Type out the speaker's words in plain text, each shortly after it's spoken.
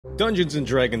Dungeons &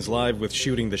 Dragons Live with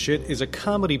Shooting the Shit is a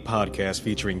comedy podcast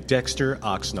featuring Dexter,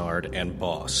 Oxnard, and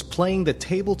Boss playing the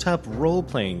tabletop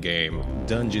role-playing game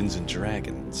Dungeons &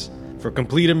 Dragons. For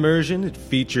complete immersion, it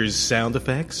features sound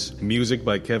effects, music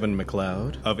by Kevin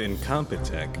MacLeod of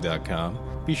Incompetech.com.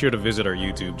 Be sure to visit our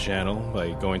YouTube channel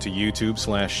by going to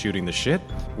YouTube/ShootingTheShit,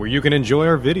 where you can enjoy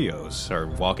our videos, our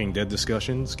Walking Dead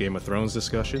discussions, Game of Thrones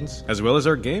discussions, as well as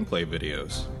our gameplay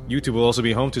videos. YouTube will also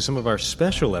be home to some of our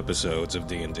special episodes of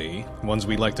D&D, ones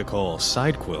we like to call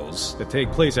side quills, that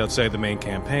take place outside the main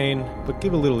campaign, but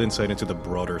give a little insight into the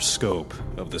broader scope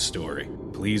of the story.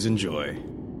 Please enjoy.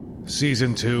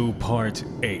 Season 2, Part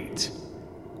 8.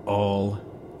 All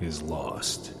is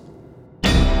Lost.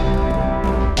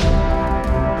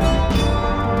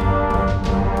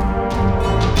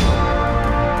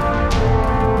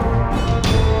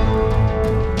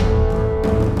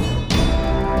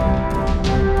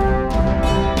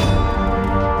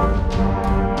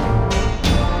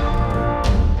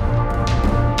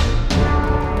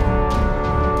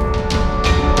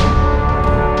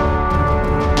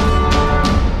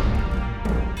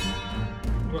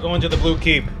 To the Blue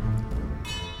Keep. You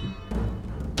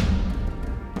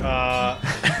know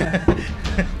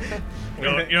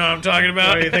what I'm talking about?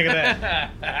 What do you think of that?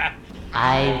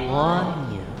 I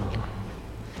warn you,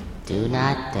 do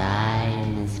not die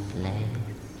in this place.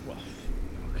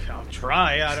 I'll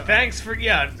try. Thanks for,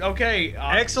 okay.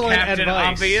 Excellent Captain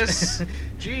advice. Obvious.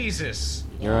 Jesus.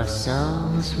 Your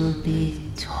souls will be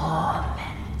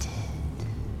tormented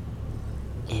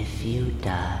if you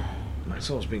die. My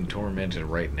soul's being tormented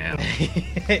right now.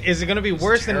 Is it going to be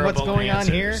worse than what's going on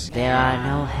here? There are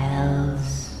no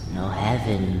hells, no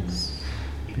heavens,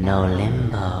 no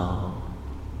limbo.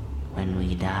 When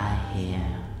we die here,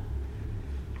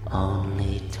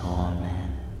 only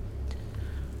torment.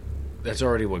 That's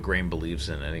already what Grain believes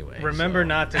in anyway. Remember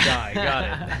not to die. Got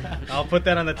it. I'll put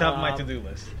that on the top of my to-do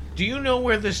list. Do you know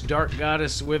where this dark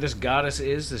goddess,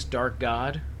 this dark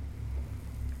god?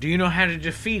 Do you know how to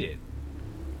defeat it?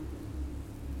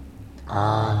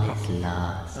 All is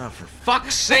lost. Oh, for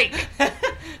fuck's sake!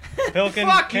 Pilkin,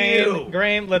 Fuck Kane, you!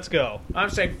 Graham, let's go. I'm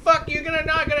saying, fuck you,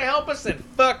 not gonna help us, then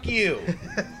fuck you.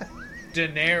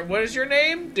 What is your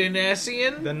name?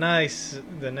 Denasian? The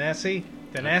nasty?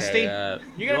 You're gonna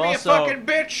be a fucking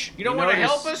bitch? You don't want to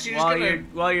help us? You're just gonna...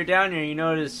 While you're down here, you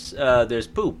notice there's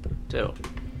poop, too.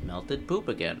 Melted poop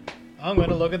again. I'm going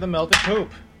to look at the melted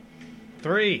poop.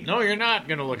 3. No, you're not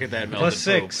gonna look at that melted Plus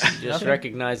 6. poop. Just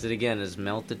recognize it again as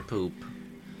melted poop.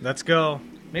 Let's go.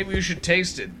 Maybe you should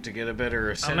taste it to get a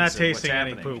better sense I'm not of tasting what's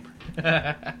any happening.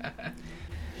 poop.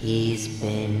 He's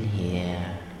been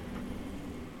here.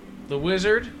 The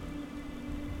wizard?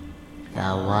 The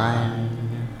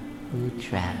one who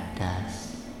trapped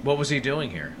us. What was he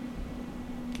doing here?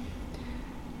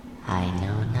 I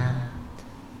know not.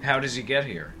 How does he get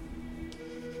here?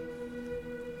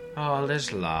 All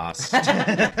is lost.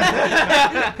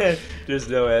 There's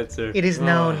no answer. It is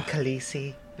known,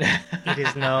 Khaleesi. It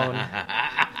is known.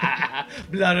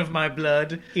 Blood of my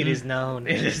blood. It is known.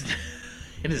 It is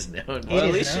known. Well,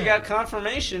 at least you got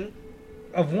confirmation.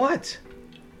 Of what?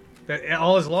 That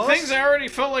all is lost? Things I already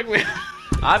felt like we...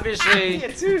 Obviously.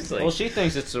 Yeah, seriously. Well, she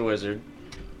thinks it's the wizard.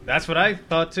 That's what I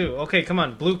thought too. Okay, come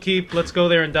on. Blue Keep, let's go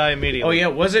there and die immediately. Oh, yeah,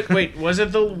 was it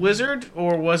the wizard?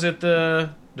 Or was it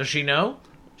the... Does she know?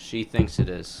 She thinks it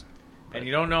is. And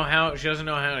you don't know how... She doesn't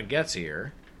know how it gets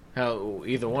here. How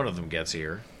either one of them gets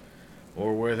here.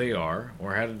 Or where they are.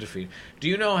 Or how to defeat... Do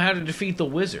you know how to defeat the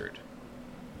wizard?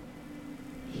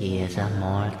 He is a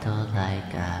mortal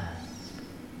like us.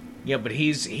 Yeah, but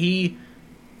he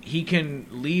can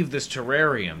leave this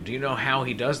terrarium. Do you know how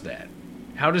he does that?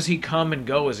 How does he come and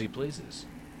go as he pleases?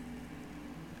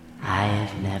 I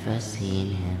have never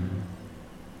seen him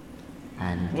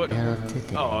until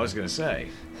today. Oh, I was going to say.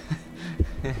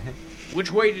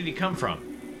 Which way did he come from?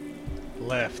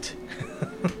 Left.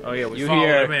 Oh, yeah, we You followed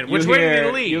hear him in. Which way did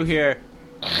he leave? You hear...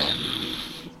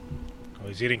 Oh,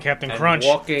 he's eating Captain and Crunch.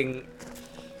 walking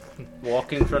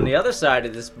from the other side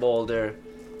of this boulder.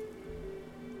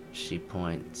 She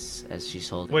points as she's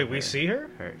holding. Wait, we see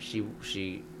her?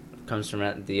 She comes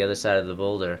from the other side of the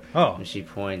boulder. Oh. And she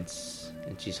points,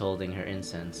 and she's holding her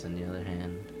incense in the other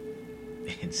hand.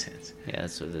 Incense. Yeah,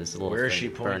 that's what this little. Where is thing she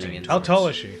pointing? burning incense. How tall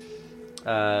is she?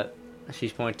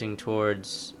 She's pointing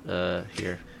towards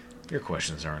here. Your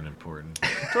questions aren't important.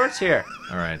 Towards here.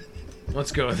 All right.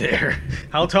 Let's go there.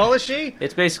 How tall is she?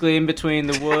 It's basically in between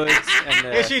the woods and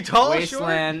the Is she tall or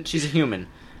wasteland. She's a human.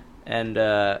 And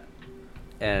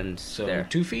So, there.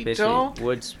 2 feet Basically, tall?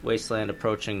 Woods, wasteland,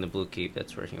 approaching the Blue Keep.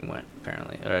 That's where he went,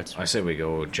 apparently. Or that's I say we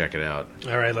go check it out.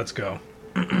 All right, let's go.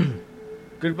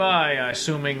 Goodbye,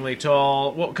 assumingly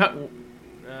tall. What cut?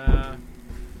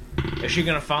 Is she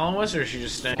gonna follow us, or is she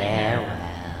just staying? Farewell.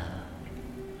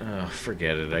 Oh,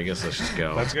 forget it. I guess let's just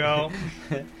go. Let's go.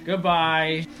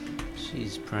 Goodbye.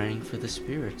 She's praying for the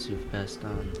spirits who've passed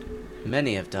on.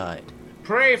 Many have died.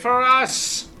 Pray for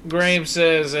us, Graham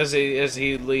says as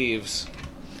he leaves.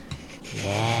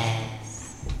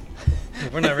 Yes.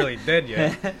 We're not really dead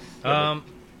yet.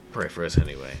 Pray for us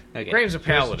anyway. Okay. Graham's a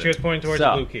paladin. She was pointing towards So-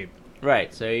 the blue keep.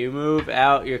 Right, so you move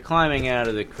out, you're climbing out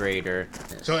of the crater.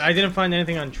 So I didn't find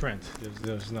anything on Trent.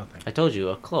 There's nothing. I told you,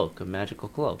 a cloak, a magical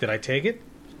cloak. Did I take it?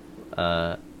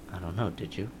 I don't know,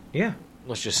 did you? Yeah.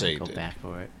 Let's just say Go you did. back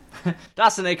for it.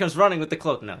 Dasane comes running with the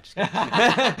cloak. No, just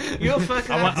kidding. You'll fuck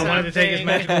I wanted to take his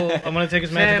magical. I want to take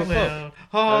his magical cloak.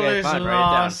 All Okay, is fine, write it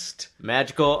down. lost.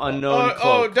 Magical unknown Oh,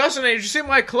 cloak. Dustin, did you see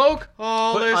my cloak?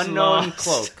 All Put is unknown lost.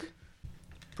 cloak.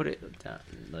 Put it down,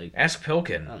 like, Ask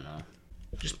Pilkin. I don't know.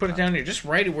 Just put it down here. Just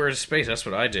write it where it's space. That's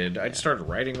what I did. I started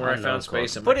writing where I Unknown found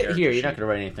space. cloak. In my Put it here, character you're not sheet. going to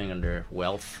write anything under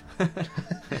wealth.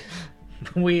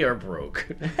 We are broke.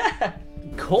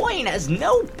 Coin has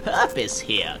no purpose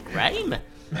here, Graham.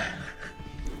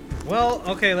 Well,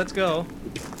 okay, let's go.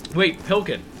 Wait,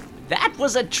 Pilkin. That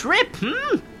was a trip,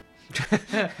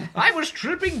 I was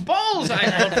tripping balls, I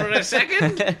thought for a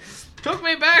second. Took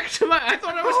me back to my... I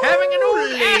thought I was having an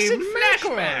old acid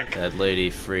flashback. That lady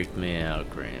freaked me out,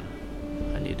 Graham.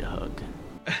 I need a hug.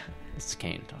 It's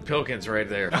Kane talking. Pilkin's right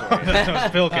there. For you. That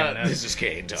was Pilkin. This is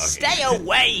Kane talking. Stay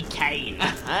away, Kane.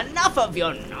 Enough of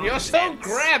your nonsense. You're so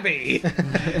grabby.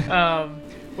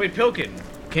 Wait, Pilkin.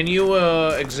 Can you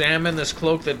examine this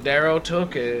cloak that Darrow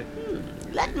took?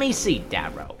 Let me see,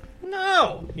 Darrow.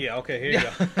 No. Yeah. Okay. Here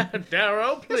you go.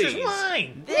 Darrow, please. This is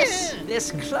mine.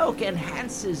 This cloak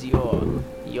enhances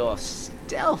your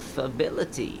stealth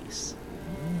abilities.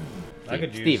 I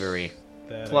could use Thievery.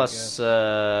 that, I Plus,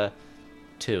 guess.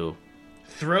 2.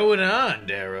 Throw it on,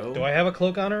 Darrow. Do I have a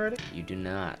cloak on already? You do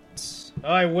not.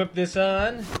 Oh, I whip this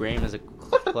on. Graham has a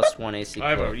plus 1 AC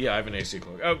I have cloak. I have an AC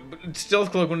cloak. Oh, but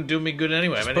stealth cloak wouldn't do me good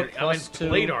anyway. I'm in put plus two.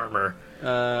 plate armor.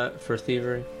 For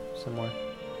thievery, somewhere.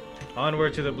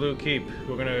 Onward to the blue keep.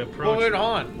 We're gonna approach. Hold it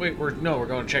on. Wait, we're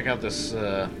going to check out this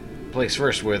place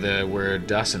first, where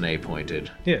Dasane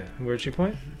pointed Yeah. Where'd she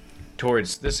point?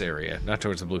 towards this area, not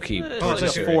towards the blue keep. Oh, There's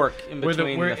this a area. fork in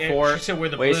between the fort, She said where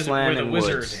the wasteland, and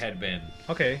wizard woods. had been.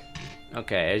 Okay.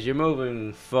 Okay, as you're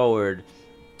moving forward,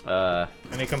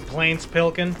 Any complaints,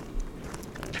 Pilkin?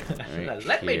 right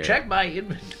Let me here. check my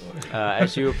inventory.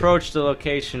 As you approach the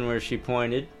location where she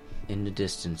pointed, in the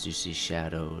distance you see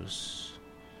shadows.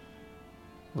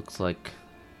 Looks like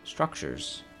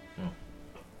structures.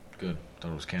 Good.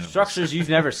 Thought it was cannibals. Structures you've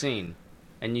never seen.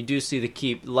 And you do see the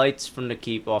keep, lights from the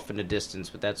keep off in the distance,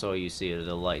 but that's all you see are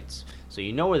the lights. So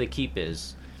you know where the keep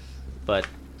is. But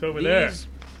It's over there.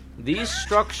 these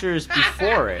structures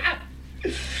before it,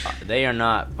 they are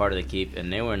not part of the keep,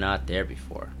 and they were not there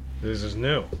before. This is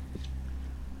new.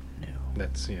 No.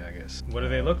 That's yeah, I guess. What do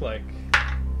they look like?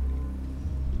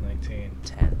 19.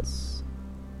 Tents.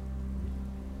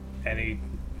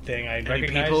 Anything I Any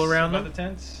recognize people around about them? the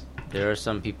tents? There are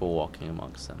some people walking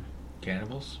amongst them.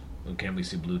 Cannibals? Or can we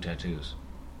see blue tattoos?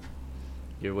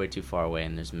 You're way too far away,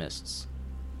 and there's mists.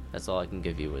 That's all I can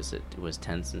give you. It was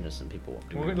tents, and there's some people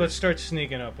walking. Let's start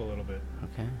sneaking up a little bit.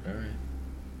 Okay. All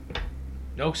right.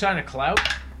 No sign of clout?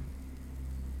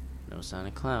 No sign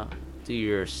of clout. Do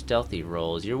your stealthy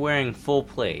rolls. You're wearing full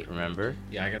plate, remember?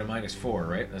 Yeah, I got a -4,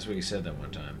 right? That's what you said that one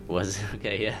time. Was it?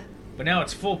 Okay, yeah. But now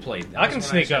it's full plate. That I was can when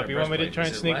sneak said up. a You want me to breastplate. try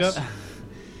and Is it sneak less? up?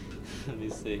 Let me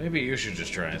see. Maybe you should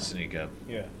just try and sneak up.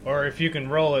 Yeah. Or if you can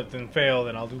roll it and fail,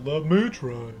 then I'll do let me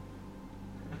try.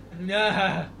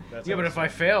 Nah. That's Yeah, but how if I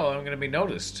fail, I'm going to be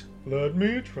noticed. Let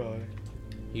me try.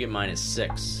 You get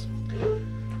 -6.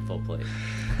 Full plate.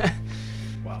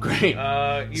 Wow. Great.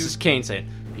 You This is Kane saying,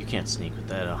 "You can't sneak with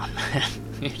that on, man."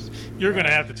 You're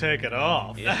gonna have to take it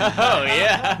off. Oh,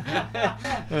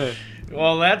 yeah.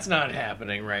 Well, that's not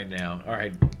happening right now. All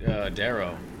right,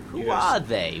 Darrow. Who are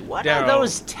they? What Darrow. are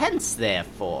those tents there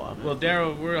for? Well,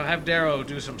 Darrow, we'll have Darrow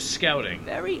do some scouting.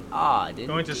 Very odd.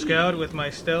 Going to indeed. scout with my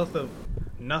stealth of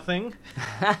nothing.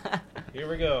 Here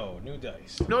we go. New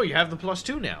dice. No, you have the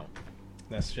 +2 now.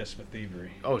 That's just for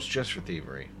thievery. Oh, it's just for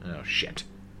thievery. Oh, shit.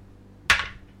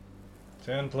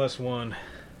 10 plus 1.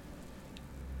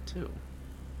 2.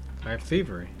 I have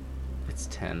thievery. It's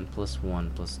 10 plus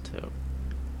 1 plus 2.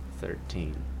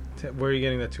 13. Where are you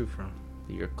getting that 2 from?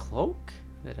 Your cloak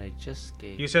that I just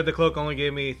gave. You said the cloak only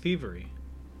gave me thievery.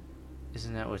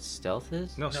 Isn't that what stealth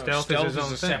is? No, No, stealth is his own a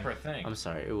thing. separate thing. I'm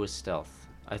sorry, it was stealth.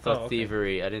 I thought Oh, okay.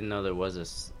 thievery. I didn't know there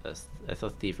was I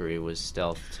thought thievery was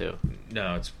stealth too.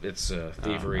 No, it's I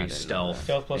thievery, didn't know stealth, that.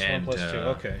 Stealth plus and, 1 plus 2.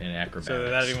 Okay. and acrobatics. So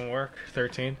did that even work?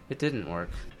 13? It didn't work.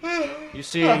 You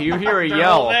hear a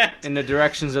yell in the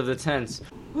directions of the tents.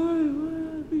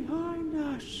 Behind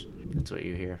us. That's what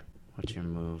you hear. What's your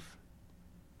move?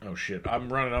 Oh shit!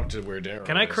 I'm running up to where Darrow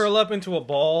Can I is. curl up into a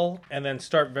ball and then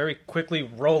start very quickly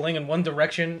rolling in one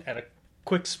direction at a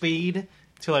quick speed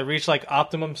till I reach like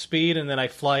optimum speed and then I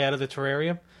fly out of the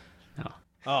terrarium? No.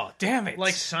 Oh, damn it.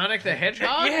 Like Sonic the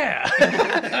Hedgehog? yeah.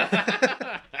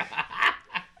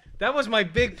 That was my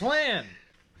big plan.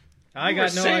 I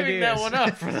got no saving ideas. that one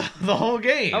up for the whole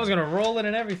game. I was going to roll it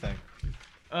and everything.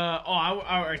 all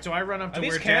right, so I run up to Are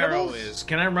where these Darrow cannibals? is.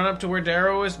 Can I run up to where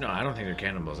Darrow is? No, I don't think they're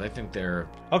cannibals. I think they're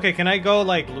Okay, can I go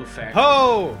like Blue Faction.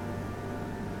 Ho!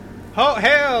 Ho,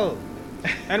 hail!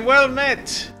 And well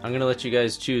met! I'm gonna let you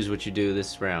guys choose what you do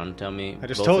this round. Tell me. I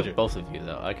just both told of, you. Both of you,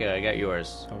 though. Okay, I got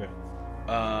yours. Okay.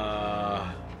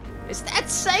 Is that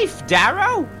safe,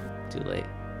 Darrow? Too late.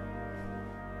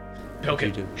 Pilkin,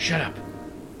 You do. shut up.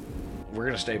 We're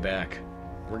gonna stay back.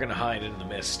 We're gonna hide in the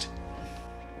mist.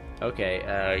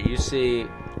 Okay, you see,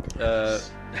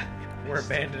 We're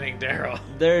abandoning Darrow.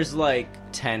 there's like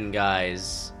 10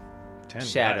 guys, 10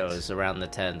 shadows guys. around the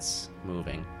tents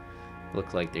moving.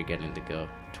 Look like they're getting to go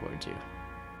towards you.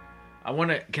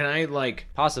 Can I like,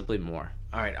 Possibly more.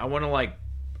 alright, I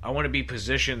wanna be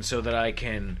positioned so that I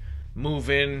can move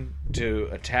in to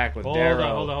attack with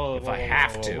Darrow if I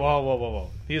have to. Whoa.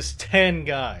 Here's 10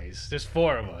 guys. There's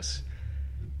 4 of us.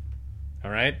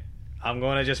 Alright? I'm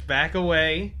going to just back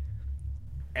away,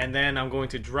 and then I'm going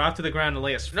to drop to the ground and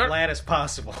lay as No. flat as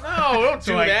possible. No, don't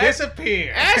do So I that.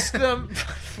 disappear. Ask them.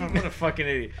 I'm a fucking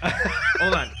idiot.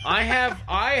 Hold on. I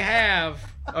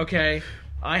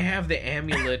have the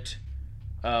amulet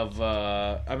of,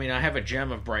 I have a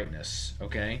gem of brightness,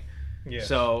 okay? Yes.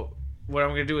 So, what I'm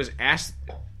going to do is ask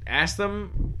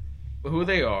them who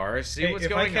they are, see Hey, what's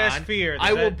if I going cast on. fear, does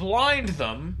I will that- blind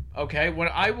them, okay? When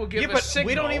I will give yeah, a but signal.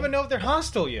 we don't even know if they're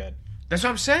hostile yet. That's what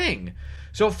I'm saying.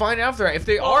 So find out if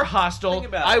they are hostile, think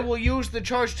about I it. will use the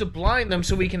charge to blind them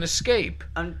so we can escape.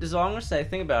 As long as I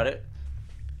think about it,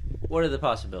 what are the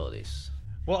possibilities?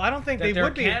 Well, I don't think That they they're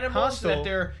would be cannibals, hostile. that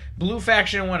they're blue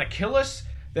faction want to kill us,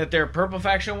 that they're purple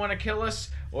faction want to kill us,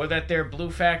 or that they're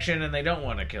blue faction and they don't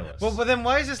want to kill us. Well, but then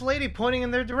why is this lady pointing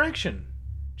in their direction?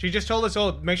 She just told us,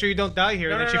 "Oh, make sure you don't die here,"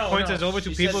 and then she points us over to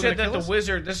She people said that that kill the us.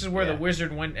 wizard. This is where Yeah. the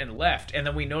wizard went and left, and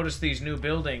then we noticed these new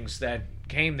buildings that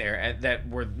came there and that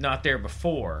were not there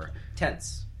before.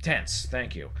 Tents. Tents,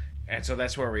 thank you. And so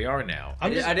that's where we are now.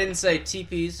 I'm just I didn't say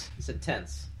teepees. I said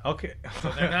tents. okay.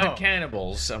 They're not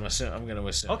cannibals. I'm going to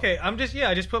assume. Okay,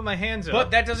 I just put my hands up.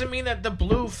 But that doesn't mean that the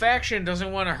blue faction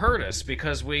doesn't want to hurt us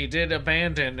because we did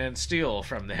abandon and steal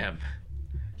from them.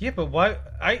 Yeah, but why?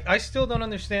 I still don't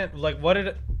understand. Like, what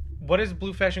is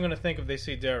Blue Faction going to think if they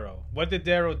see Darrow? What did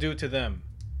Darrow do to them?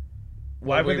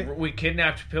 Why Well, would they? we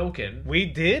kidnapped Pilkin. We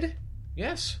did?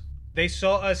 Yes. They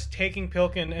saw us taking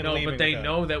Pilkin and No, leaving. but they with them.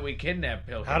 know that we kidnapped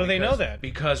Pilkin. How do they know that?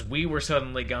 Because we were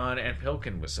suddenly gone and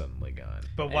Pilkin was suddenly gone.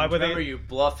 But why And would remember they? you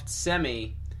bluffed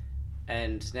Semi,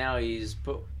 and now he's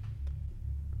put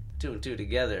two and two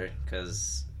together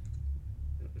because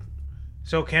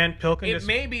So can Pilkin It just?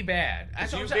 may be bad.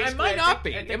 That's what I'm saying. It might not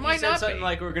be. It might not be. something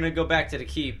like we're gonna go back to the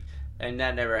keep, and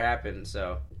that never happened.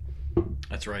 So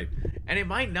That's right. And it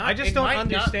might not. I just it don't might not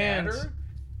understand, matter,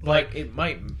 like- but it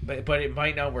might. But it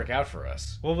might not work out for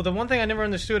us. Well, the one thing I never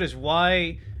understood is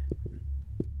why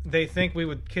they think we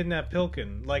would kidnap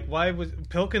Pilkin. Like, why was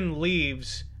Pilkin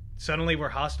leaves? Suddenly, we're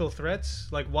hostile threats.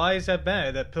 Like, why is that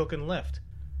bad that Pilkin left?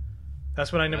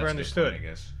 That's what I never That's a good understood. point, I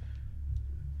guess.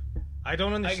 I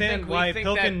don't I understand think why we think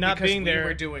Pilkin that not because being there. we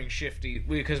were doing shifty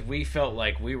because we felt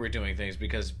like we were doing things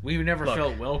because we never Look.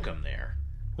 felt welcome there.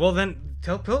 Well, then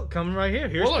tell Pilkin, come right here.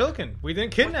 Here's Well, look. Pilkin. We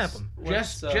didn't kidnap him.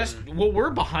 Just well,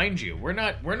 we're behind you. We're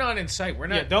not in sight. We're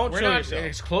not. Yeah, don't we're show not yourself.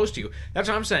 as close to you. That's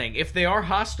what I'm saying. If they are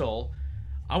hostile,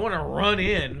 I want to run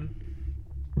in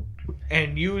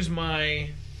and use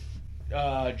my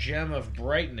gem of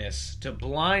brightness to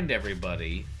blind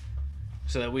everybody,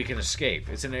 so that we can escape.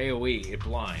 It's an AOE. It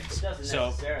blinds. So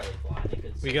necessarily blind. It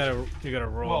could You gotta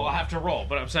roll. well, I'll have to roll.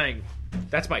 But I'm saying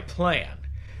that's my plan.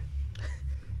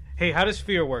 Hey, how does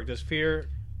fear work? Does fear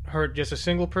hurt just a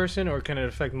single person, or can it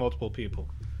affect multiple people?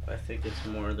 I think it's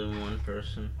more than one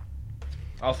person.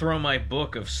 I'll throw my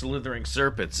book of slithering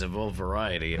serpents of all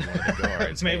variety at one of the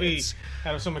guards. Maybe It's-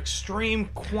 out of some extreme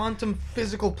quantum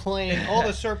physical plane, all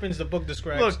the serpents the book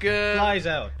describes Look, flies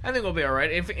out. I think we'll be all right.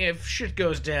 If shit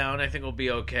goes down, I think we'll be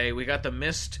okay. We got the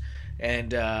mist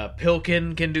And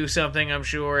Pilkin can do something, I'm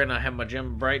sure, and I have my gem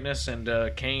of brightness, and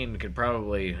Kane could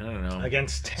probably, I don't know,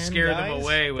 Against 10 scare guys? them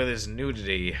away with his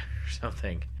nudity or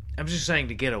something. I'm just saying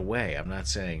to get away. I'm not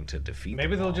saying to defeat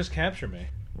Maybe them they'll all. just capture me.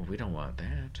 Well, we don't want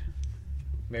that.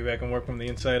 Maybe I can work from the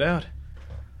inside out.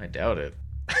 I doubt it.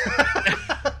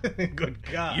 Good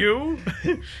God. You?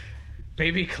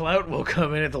 Baby Clout will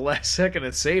come in at the last second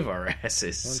and save our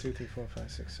asses. 1, 2, 3, 4,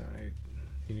 5, 6, 7, 8.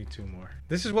 You need 2 more.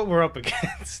 This is what we're up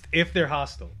against if they're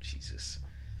hostile. Jesus.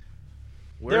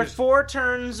 They're 4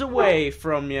 turns away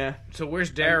from you. So where's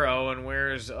Darrow and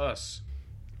where's us?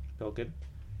 Pilkin.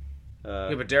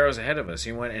 Yeah, but Darrow's ahead of us.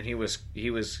 He went and he was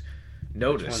Which one's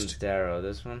noticed. Darrow?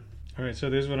 This one? All right, so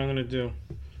this is what I'm going to do.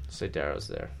 Say Darrow's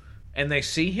there. And they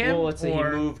see him? Well, let's say he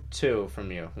or- moved 2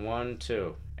 from you. 1,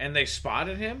 2. And they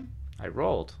spotted him? I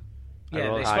rolled. I Yeah,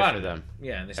 rolled they high spotted for them.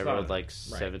 Yeah, and they I spotted rolled him. like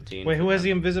Right. 17. Wait, for who has them.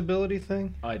 the invisibility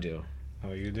thing? I do.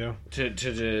 Oh, you do?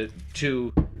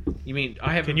 To you mean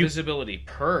I have Can you- invisibility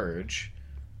purge?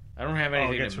 I don't have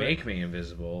anything that's to right. make me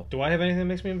invisible. Do I have anything that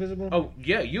makes me invisible? Oh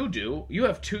yeah, you do. You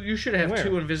have 2. You should have Where?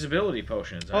 2 invisibility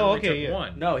potions. I Oh, only okay, took yeah.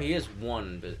 1. No, he is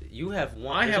 1. But you have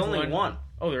 1. I There's have only one. 1.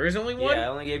 Oh, there is only 1. Yeah, I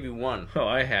only gave you 1. Oh,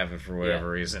 I have it for whatever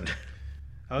reason.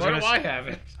 I was Why gonna do I have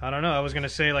it? I don't know. I was going to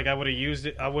say, like, I would have used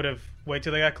it. I would have wait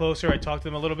till they got closer. I talk to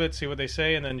them a little bit, see what they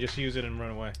say, and then just use it and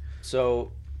run away.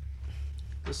 So,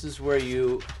 this is where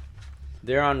you...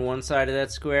 They're on one side of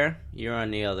that square. You're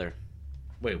on the other.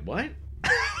 Wait, what?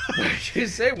 What did you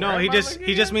say? No, Where he am I just looking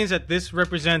he just at? means that this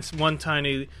represents one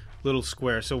tiny little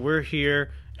square. So we're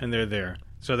here and they're there.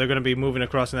 So they're going to be moving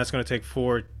across, and that's going to take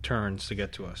 4 turns to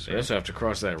get to us. They also have to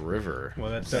cross that river. Well,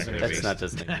 that doesn't That's exist. not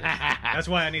just an exist. That's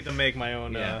why I need to make my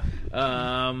own. Yeah.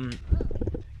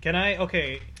 Can I?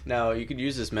 Okay. Now, you could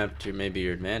use this map to maybe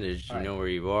your advantage. You Alright. know where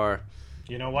you are.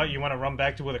 You know what? You want to run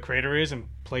back to where the crater is and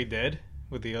play dead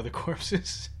with the other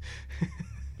corpses?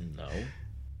 No.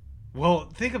 Well,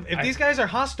 think of if these guys are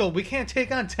hostile, we can't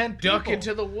take on 10 people. Duck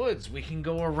into the woods. We can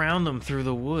go around them through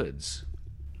the woods.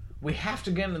 We have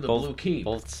to get into the Blue Keep.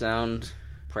 Both sound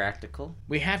practical.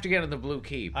 We have to get into the Blue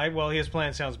Keep. Well, his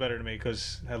plan sounds better to me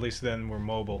because at least then we're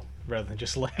mobile rather than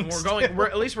just laying. And we're still. going.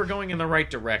 At least we're going in the right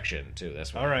direction too.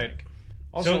 That's what All I right. think.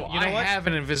 Also, So, you know I what? have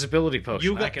an invisibility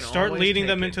potion. You I can start always leading take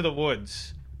them it. into the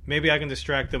woods. Maybe I can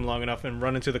distract them long enough and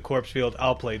run into the corpse field.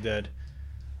 I'll play dead.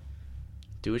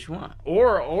 Do what you want.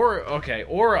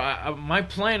 Or my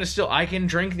plan is still I can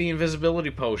drink the invisibility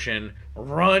potion,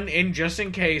 run in just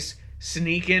in case,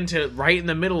 sneak into right in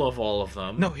the middle of all of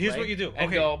them. No, here's right? what you do. And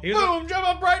Okay, go here's boom, jump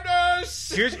up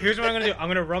brightness. Here's what I'm gonna do. I'm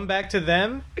gonna run back to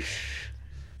them.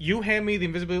 You hand me the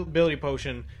invisibility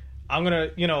potion. I'm gonna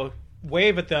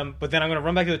wave at them, but then I'm gonna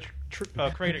run back to the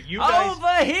crater. You guys,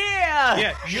 Over here!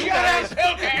 yeah, you guys,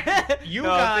 you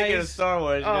No, I'm guys. thinking of Star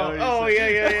Wars. Oh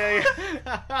yeah.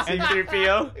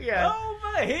 C-3PO. Yeah.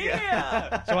 Over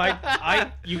here!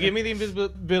 So you give me the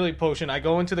invisibility potion. I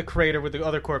go into the crater with the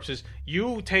other corpses.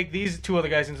 You take these 2 other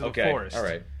guys into the Okay. forest. All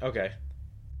right. Okay.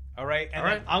 All right. And All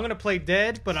right. then I'm gonna play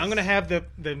dead, but I'm gonna have the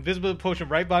invisibility potion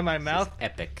right by my mouth,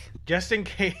 Epic. just in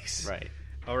case. Right.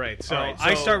 All right. So, All right,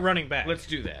 I so start running back. Let's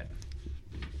do that.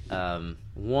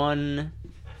 One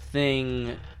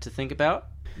thing to think about.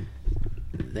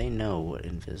 They know what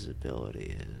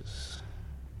invisibility is.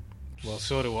 Well,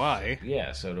 so do I.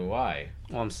 Yeah. So do I.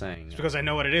 Well, I'm saying. Just because I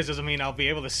know what it is doesn't mean I'll be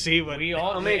able to see what. We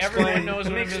all. Let me Everyone explain- knows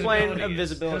let what me explain invisibility is.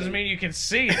 invisibility. Doesn't mean you can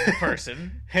see the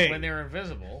person Hey. when they're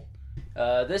invisible.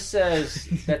 This says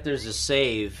that there's a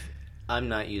save. I'm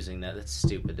not using that. That's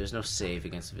stupid. There's no save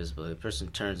against invisibility. The person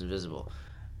turns invisible.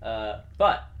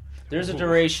 But there's a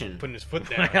duration. Putting his foot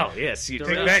down. Well, yes, you Take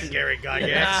do. that, Gary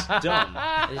Gygax. It's dumb.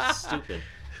 It's stupid.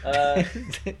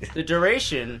 The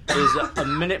duration is a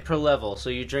minute per level. So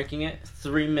you're drinking it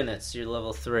 3 minutes. You're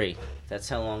level 3. That's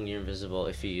how long you're invisible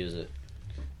if you use it.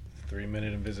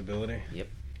 3-minute invisibility.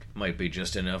 Might be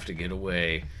just enough to get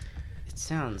away. It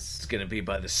sounds. It's gonna be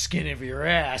by the skin of your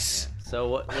ass.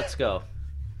 So let's go.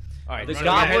 All right, The running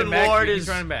Goblin back. Lord He's is-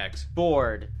 running back.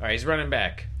 Bored. All right, he's running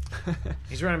back.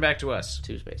 He's running back to us.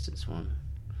 2 spaces. 1,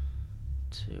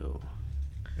 2.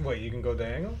 Wait, you can go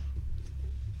diagonal?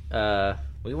 Well,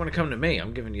 you want to come to me?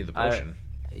 I'm giving you the potion.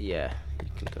 Yeah, you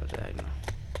can go diagonal.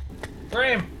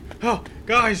 Graham! Oh,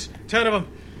 guys, 10 of them.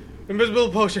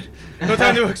 Invisibility potion. No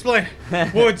time to explain.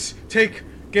 Woods, take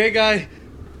gay guy,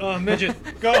 midget.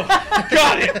 Go.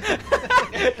 Got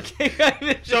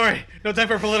it. Sorry, no time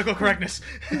for political correctness.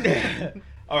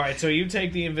 All right, so you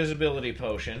take the invisibility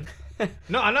potion.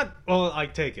 No, I'm not. Well, I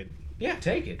take it. Yeah,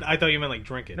 take it. I thought you meant like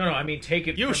drink it. No, I mean take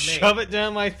it. You from shove me. it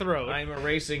down my throat. I'm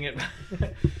erasing it.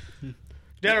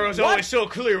 Darrow's What? always so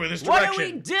clear with his What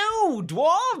direction. do we do,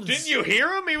 dwarves? Didn't you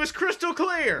hear him? He was crystal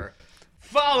clear.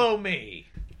 Follow me.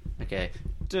 Okay.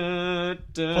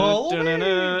 Follow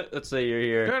me. Let's say you're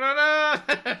here. Yeah,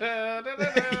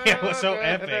 it was so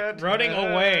epic. Running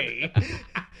away.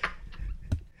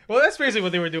 Well, that's basically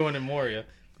what they were doing in Moria.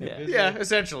 Yeah. Yeah,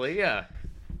 essentially, yeah.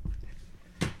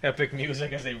 Epic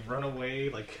music as they run away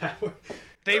like cowards.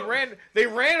 They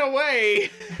ran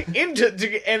away and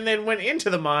then went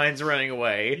into the mines running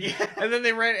away. Yeah. And then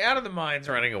they ran out of the mines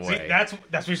running away. See, that's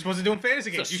what you're supposed to do in fantasy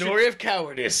games. It's a story of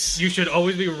cowardice. You should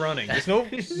always be running.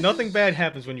 There's nothing bad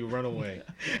happens when you run away.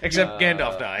 Except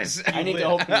Gandalf dies. I need to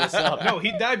open this up. No,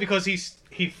 he died because he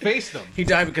faced them. He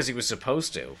died because he was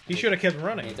supposed to. He should have kept I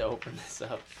running. need to open this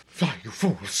up. Fly, you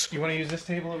fools. You want to use this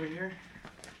table over here?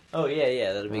 Oh,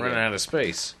 yeah, that'll be Running good. out of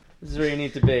space. This is where you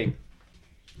need to be.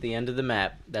 The end of the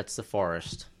map, that's the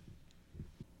forest.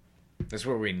 That's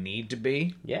where we need to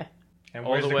be. Yeah, And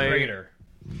All where's the the way- crater?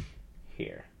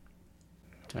 here.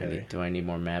 Okay. Do I need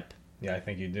more map? Yeah, I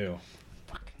think you do.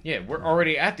 Yeah, we're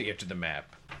already at the edge of the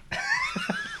map.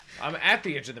 I'm at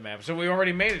the edge of the map, so we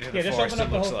already made it to the Yeah, just forest, open up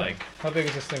it the looks whole like. thing. How big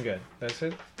is this thing? Good. That's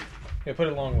it? Yeah, put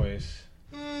it long ways.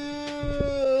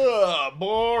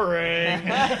 Boring.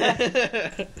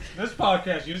 This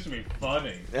podcast used to be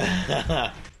funny.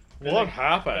 What I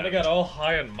happened? got all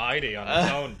high and mighty on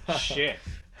its own shit.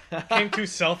 Became too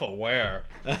self-aware.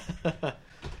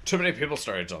 Too many people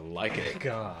started to like it.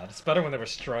 God, it's better when they were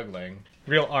struggling.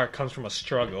 Real art comes from a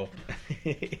struggle.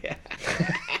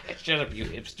 Shut up, you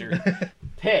hipster.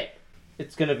 Pit.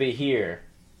 It's gonna be here.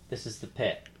 This is the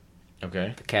pit.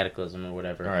 Okay. The cataclysm or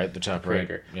whatever. All right, the top right.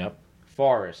 Crater. Yep.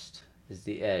 Forest is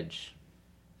the edge.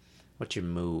 What's your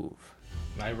move?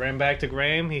 I ran back to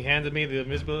Graham. He handed me the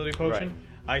invisibility potion.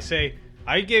 Right. I say,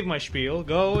 I gave my spiel.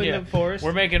 Go in the forest.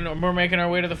 We're making our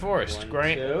way to the forest. One,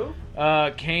 Great. two.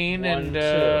 Kane One, and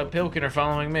two. Pilkin are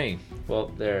following me. Well,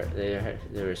 they're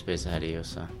a space ahead of you,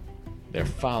 so They're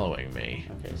following me.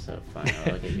 okay, so fine.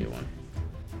 I'll give you one.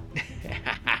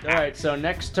 All right, so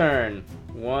next turn.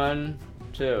 1,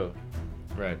 2.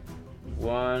 Right.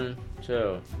 1,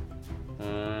 2.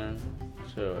 1,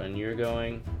 2. And you're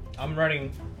going. I'm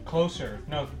running closer.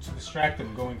 No, to distract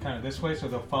them, going kind of this way, so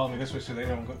they'll follow me this way, so they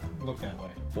don't look that way.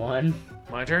 1.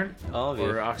 My turn? All of you.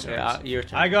 Or Oxnard's? Yeah, your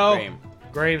turn. I go. Graham.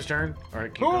 Graham's turn. All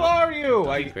right, keep Who going. are you?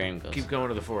 I Graham goes. Keep going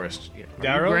to the forest. Yeah. Are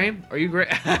Darrow? you Graham? Are you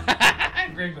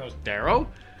Graham? Graham goes, Darrow?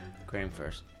 Graham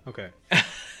first. okay.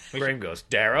 Graham goes,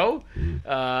 Darrow?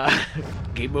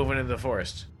 Keep moving into the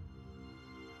forest.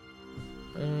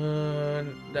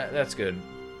 That's good.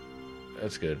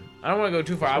 That's good. I don't want to go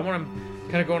too far. I want to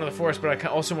kind of go into the forest, but I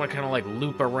also want to kind of like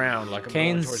loop around, like I'm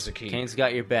going towards the keep. Kane's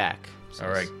got your back. All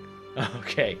right.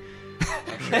 Okay.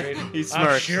 He I'm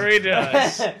smirks. sure he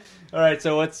does. All right,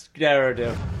 so what's Darrow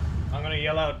do? I'm gonna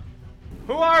yell out,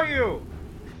 "Who are you?"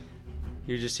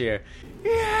 You're just here.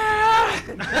 Yeah.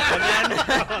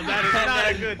 That is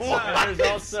not a good sign. There's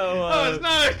also I was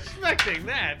not expecting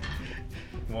that.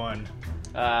 One.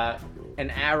 an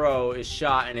arrow is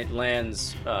shot and it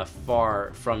lands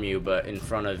far from you, but in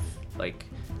front of like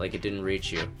it didn't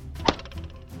reach you.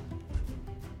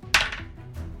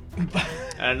 And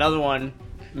another one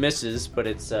misses, but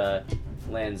it's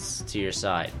lands to your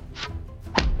side.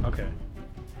 Okay.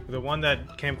 The one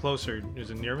that came closer, is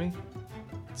it near me?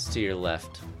 It's to your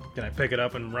left. Can I pick it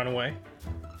up and run away?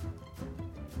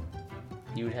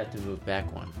 You would have to move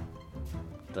back one,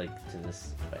 like to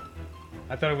this way.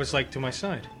 I thought it was like to my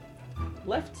side.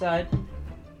 Left side.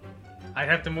 I'd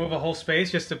have to move a whole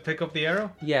space just to pick up the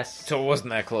arrow? Yes. So it wasn't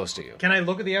that close to you. Can I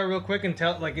look at the arrow real quick and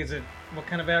tell, like, is it, what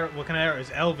kind of arrow,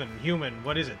 is elven, human,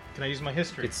 what is it? Can I use my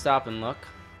history? Could stop and look.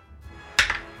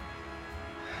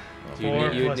 You Four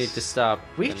would plus- need to stop.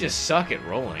 We and- just suck at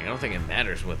rolling. I don't think it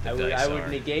matters what the dice I are. would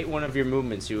negate one of your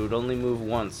movements. You would only move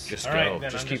once. Just All go. right, then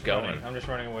just I'm keep going. running. I'm just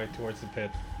running away towards the pit.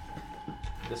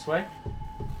 This way.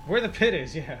 Where the pit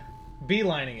is, yeah.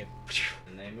 Beelining it.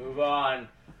 And they move on.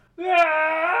 Who are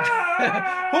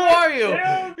you?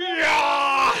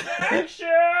 Yeah!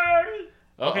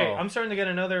 Okay, I'm starting to get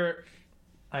another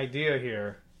idea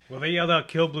here. Well, they yelled out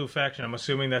 "Kill Blue Faction." I'm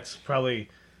assuming that's probably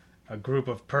a group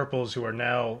of purples who are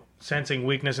now sensing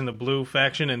weakness in the blue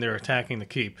faction and they're attacking the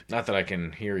keep. Not that I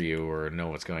can hear you or know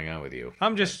what's going on with you.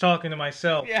 I'm just talking to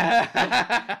myself.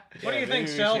 Yeah. What do you think, Maybe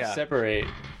we Self? should separate.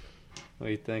 What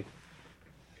do you think?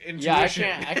 Intuition.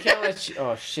 I can't let you.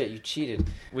 Oh shit! You cheated.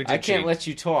 We did I can't cheat. let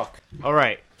you talk. All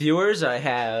right. Viewers, I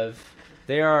have.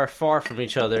 They are far from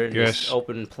each other in Yes. this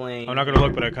open plain. I'm not going to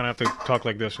look, but I kind of have to talk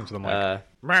like this into the mic.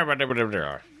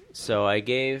 So I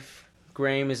gave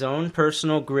Graham his own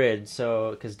personal grid.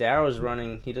 So because Darrow's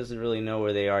running, he doesn't really know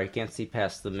where they are. He can't see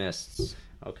past the mists.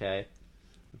 Okay.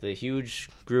 The huge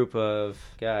group of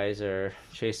guys are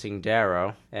chasing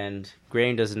Darrow, and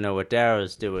Grain doesn't know what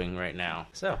Darrow's doing right now.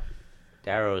 So,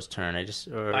 Darrow's turn.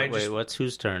 What's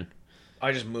whose turn?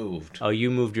 I just moved. Oh, you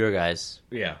moved your guys.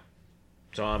 Yeah.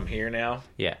 So I'm here now?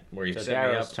 Yeah. Where you So set me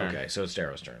Darrow's up? turn. Okay, so it's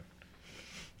Darrow's turn.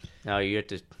 Now you have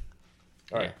to...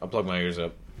 All right, I'll plug my ears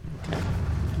up.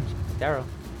 Darrow.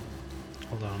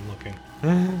 Hold on, I'm looking.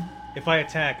 If I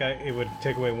attack, it would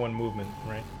take away one movement,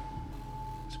 right?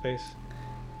 Space?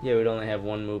 Yeah, we'd only have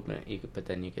one movement, but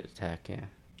then you could attack, yeah.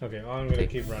 Okay, well, I'm going to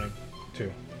keep running.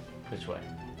 2. Which way?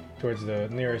 Towards the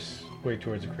nearest way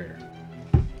towards the crater.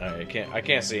 I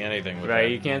can't see anything with Right,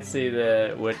 that. you can't see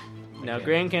Now,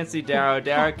 Grain can't see Darrow.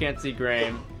 Darrow can't see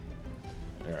Grain.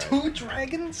 All right. 2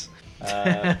 dragons?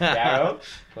 Darrow,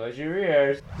 close your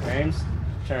ears. Grain's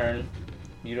turn.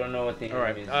 You don't know what the All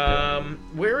right.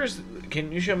 enemy's doing.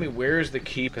 Can you show me where is the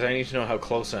keep? Because I need to know how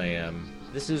close I am.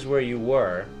 This is where you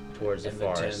were, towards the And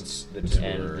forest. the tents were-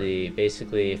 And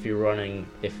basically, if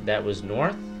that was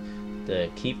north, the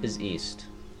keep is east.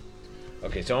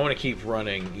 Okay, so I want to keep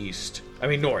running east. I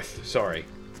mean north. Sorry.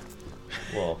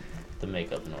 Well, the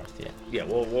makeup north, yeah. Yeah.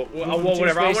 Well, Two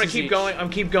whatever. I want to spaces keep each. going. I'm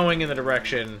keep going in the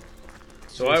direction.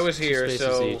 So I was Two here. spaces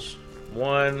So each.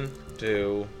 1,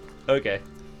 2. Okay.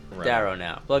 Right. Darrow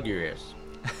now. Plug your ears.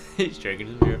 He's drinking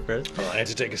his beer first. I had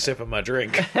to take a sip of my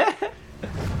drink.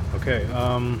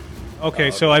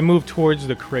 Okay, so I move towards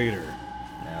the crater.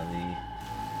 Now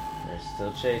they're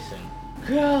still chasing.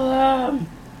 Kill him!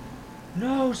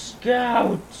 No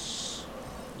scouts!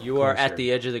 You are at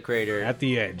the edge of the crater. At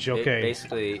the edge, okay.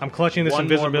 Basically, I'm clutching this one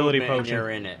more invisibility movement and potion. you're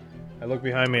in it. I look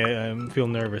behind me, I feel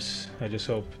nervous. I just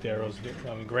hope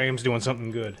Graham's doing something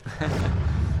good.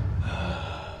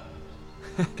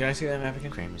 Can I see that map again?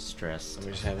 Graham is stressed. Let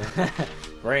me just have that.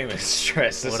 Graham is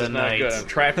stressed. This What is a not night. good. I'm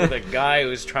trapped with a guy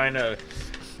who's trying to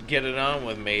get it on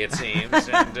with me, it seems,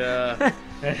 and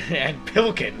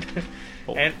Pilkin.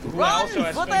 And who also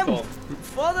has Finkel.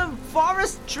 For the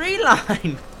forest tree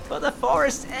line! For the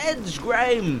forest edge,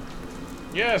 Graham!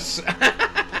 Yes. Hold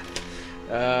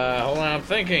on, I'm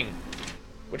thinking.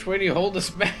 Which way do you hold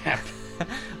this map?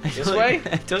 This way?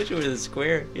 I told you it was a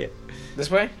square. Yeah. This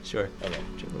way? Sure. Okay.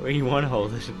 Whichever way you want to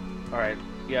hold it. All right.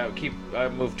 Yeah,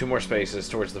 move 2 more spaces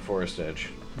towards the forest edge.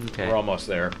 Okay. We're almost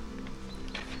there.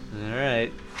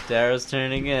 Alright. Darrow's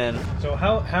turn again. So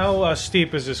how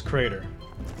steep is this crater?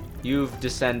 You've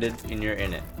descended and you're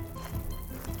in it.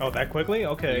 Oh, that quickly?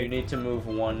 Okay. You need to move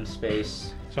 1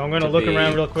 space. So I'm going to look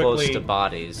around real Close quickly. to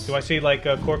bodies. Do I see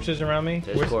corpses around me?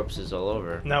 There's corpses all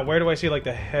over. Now, where do I see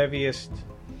the heaviest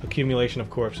accumulation of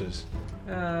corpses?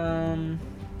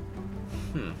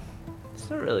 It's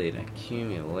not really an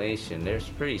accumulation. They're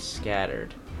pretty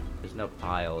scattered. There's no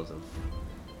piles of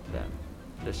them.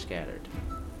 They're scattered.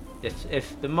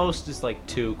 If the most is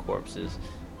 2 corpses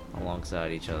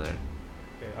alongside each other.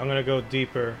 Okay, I'm going to go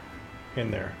deeper in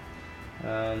there.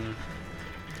 Am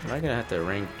I gonna have to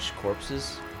arrange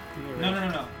corpses?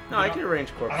 No. No, I can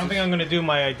arrange corpses. I don't think I'm going to do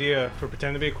my idea for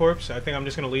pretend to be a corpse. I think I'm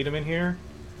just going to lead them in here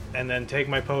and then take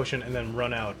my potion and then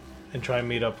run out and try and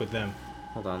meet up with them.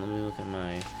 Hold on, let me look at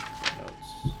my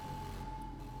notes.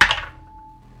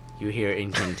 You hear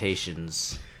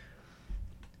incantations.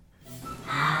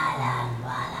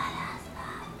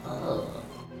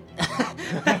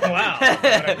 Wow,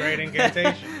 what a great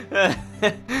incantation.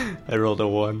 I rolled a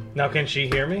 1. Now, can she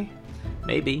hear me?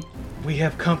 Maybe. We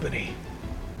have company.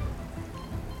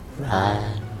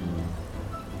 Run.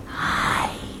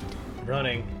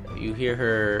 Running. You hear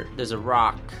her. There's a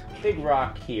rock. Big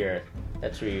rock here.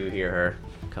 That's where you hear her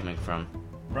coming from.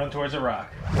 Run towards a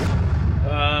rock.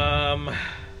 I'm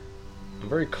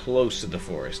very close to the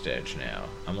forest edge now.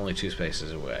 I'm only 2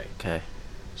 spaces away. Okay.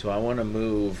 So I want to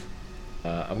move.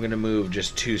 I'm going to move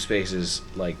just 2 spaces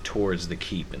towards the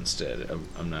keep instead.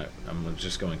 I'm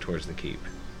just going towards the keep.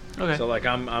 Okay. So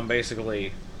I'm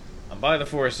basically by the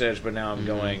forest edge, but now I'm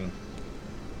going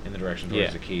in the direction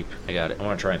towards the keep. I got it. I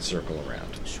want to try and circle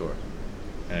around, Sure.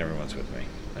 and everyone's with me.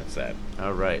 That's that.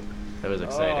 All right. That was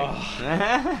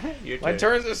exciting. Your My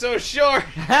turn. turns are so short.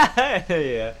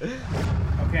 Yeah.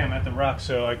 Okay, I'm at the rock,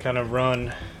 so I kind of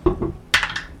run. Oh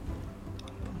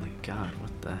my god,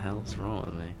 what the hell's wrong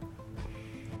with me?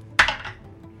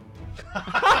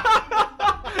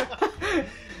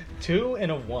 2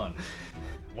 and a 1.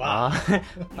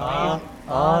 Wow.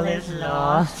 All is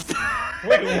lost.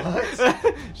 Wait,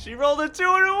 what? She rolled a 2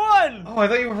 and a 1. Oh, I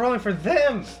thought you were rolling for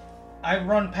them. I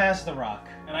run past the rock,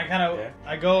 and I kind of,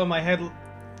 I go in my head.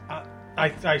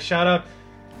 I shout out,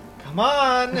 "Come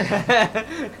on,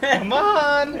 come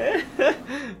on!"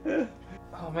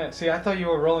 Oh man, see, I thought you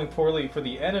were rolling poorly for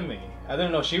the enemy. I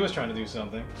didn't know she was trying to do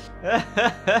something.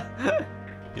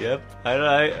 Yep.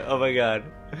 Oh my god.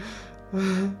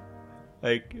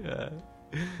 Like,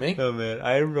 Me? oh man,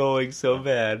 I am rolling so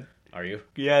bad. Are you?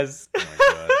 Yes. Oh my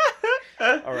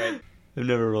god. All right. I've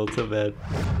never rolled so bad.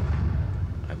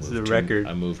 This is a record.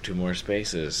 I moved 2 more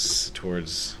spaces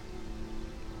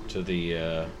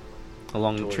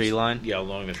Along the tree line? Yeah,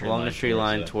 along the tree Along line. the tree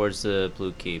line towards the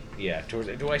blue keep. Yeah,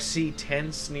 do I see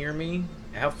tents near me?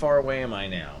 How far away am I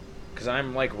now? Because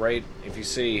I'm like right, if you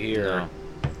see here, No.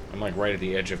 I'm like right at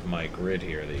the edge of my grid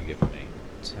here that you give me.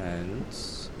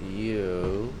 Tents.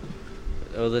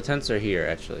 Oh, the tents are here,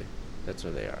 actually. That's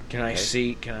where they are. Can I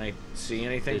see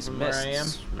anything There's from mists, where I am?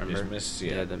 remember? There's mists,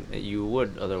 yeah. You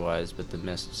would otherwise, but the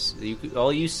mists.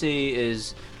 All you see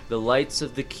is the lights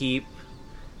of the keep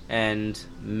and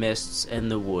mists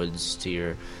and the woods to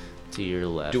your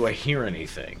left. Do I hear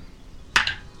anything?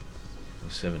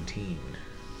 17.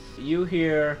 You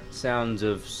hear sounds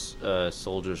of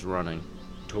soldiers running.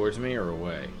 Towards me or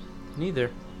away?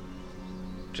 Neither.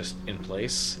 Just in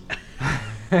place?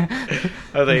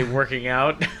 Are they working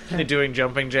out? Are they doing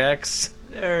jumping jacks?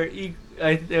 They're,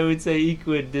 I would say,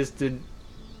 equidistant.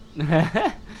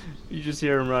 You just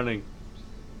hear them running.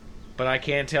 But I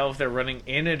can't tell if they're running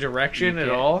in a direction You at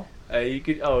can't. all. You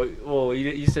could. Oh, well,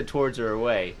 you said towards or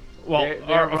away. Well,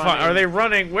 They're are they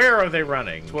running? Where are they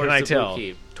running? Towards Can I the tell? Blue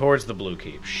Keep. Towards the Blue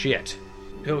Keep. Shit.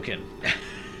 Pilkin.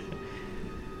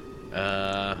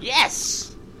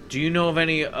 Yes! Do you know of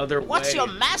any other What's way? your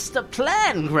master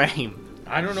plan, Graham?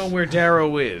 I don't know where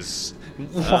Darrow is.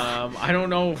 I don't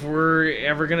know if we're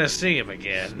ever gonna see him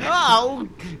again. Oh,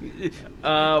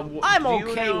 I'm do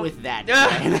you okay know- with that,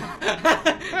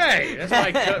 Graham. Hey,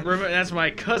 that's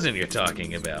my cousin you're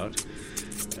talking about.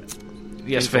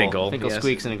 Yes, Finkel. Finkel yes.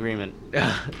 squeaks in agreement.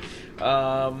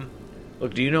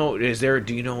 Look, do you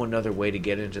know another way to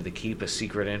get into the keep? A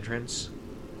secret entrance?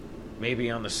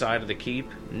 Maybe on the side of the keep?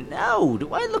 No,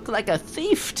 do I look like a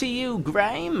thief to you,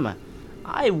 Graham?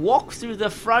 I walk through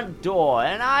the front door,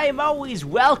 and I'm always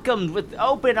welcomed with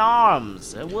open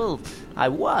arms. Well, I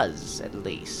was, at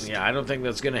least. Yeah, I don't think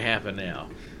that's gonna happen now.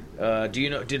 Do you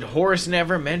know? Did Horace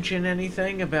never mention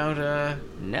anything about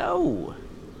No.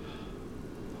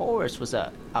 Horace was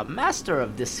a master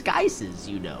of disguises,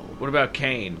 you know. What about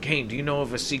Kane? Kane, do you know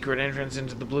of a secret entrance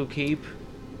into the Blue Keep?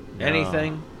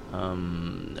 Anything?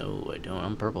 No, I don't.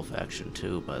 I'm Purple Faction,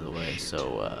 too, by the way,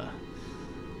 so,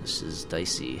 this is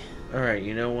dicey. Alright,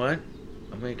 you know what?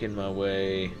 I'm making my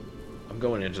way. I'm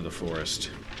going into the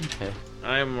forest. Okay.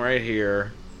 I'm right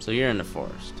here. So you're in the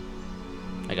forest.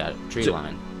 I got it. Tree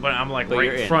line. But I'm like But right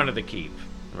you're in in. front of the keep.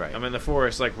 Right. I'm in the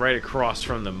forest, like right across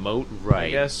from the moat. right. I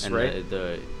guess, and right?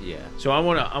 Yeah. So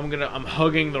I'm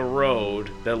hugging the road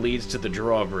that leads to the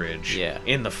drawbridge. Yeah.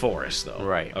 In the forest, though.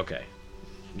 Right. Okay.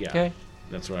 Yeah. Okay.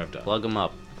 That's what I've done. Plug them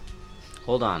up.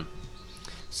 Hold on.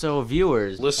 So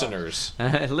viewers, Listeners.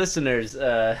 listeners,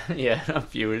 yeah, not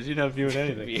viewers. You're not viewing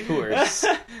anything. Viewers.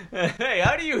 Hey,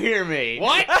 how do you hear me?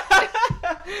 What?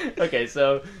 Okay,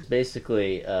 so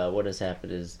basically, what has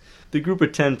happened is the group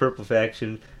of 10 Purple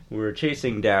Faction were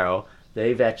chasing Darrow.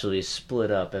 They've actually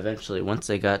split up. Eventually, once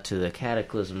they got to the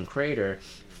Cataclysm Crater,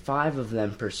 5 of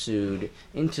them pursued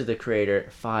into the crater.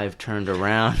 5 turned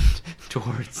around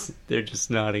towards. They're just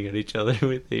nodding at each other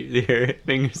with their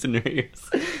fingers in their ears.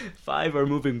 5 are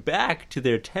moving back to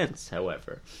their tents,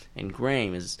 however, and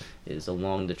Graham is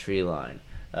along the tree line.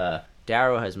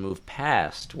 Darrow has moved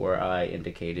past where I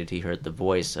indicated he heard the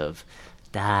voice of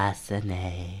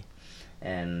Dasane,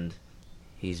 and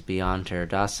he's beyond her.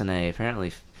 Dasane,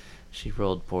 apparently, she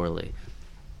rolled poorly.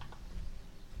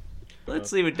 Let's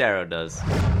see what Darrow does.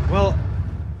 Well,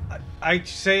 I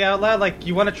say out loud, like,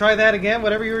 you want to try that again,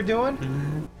 whatever you were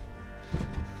doing?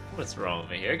 What's wrong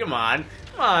with me here? Come on.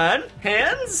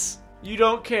 Hands? You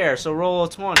don't care, so roll a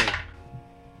 20.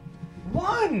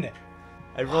 1!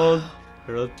 I rolled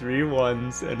 3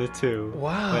 1s and a 2.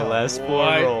 Wow. My last 4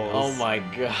 What? rolls. Oh my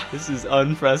god. This is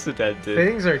unprecedented.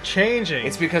 Things are changing.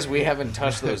 It's because we haven't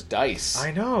touched those dice.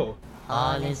 I know.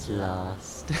 All is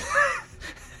lost.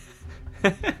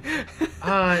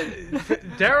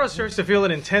 Darrow starts to feel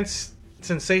an intense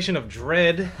sensation of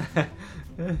dread,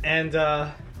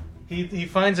 and he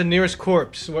finds the nearest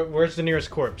corpse. Where's the nearest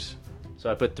corpse?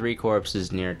 So I put 3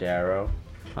 corpses near Darrow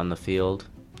on the field.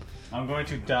 I'm going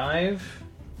to dive,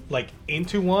 like,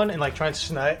 into one and, like, try and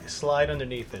slide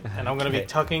underneath it. And I'm going to be Okay.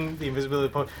 tucking the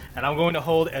invisibility point, and I'm going to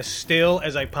hold as still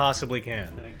as I possibly can.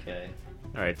 Okay.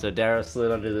 Alright, so Darrow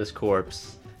slid under this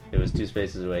corpse. It was 2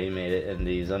 spaces away. He made it, and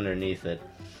he's underneath it.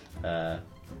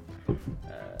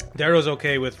 Darrow's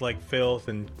okay with, like, filth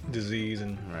and disease,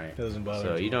 and Right. it doesn't bother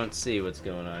So him. you don't see what's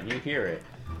going on. You hear it.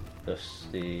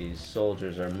 The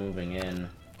soldiers are moving in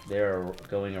they're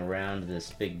going around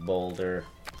this big boulder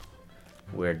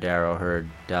where Darrow heard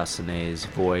Dasane's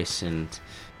voice and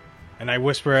And I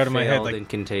whisper out of my head failed like,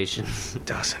 incantations.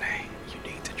 Dasane,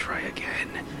 you need to try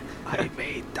again. I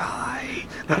may die.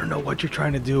 I don't know what you're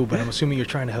trying to do, but I'm assuming you're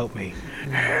trying to help me.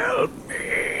 Help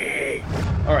me.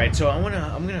 All right, so I'm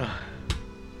gonna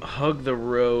hug the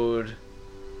road.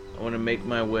 I want to make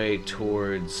my way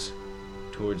towards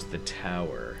the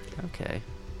tower. Okay.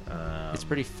 It's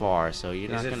pretty far, so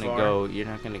you're not Is it gonna far? go. You're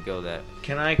not gonna go that.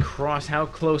 Can I cross? How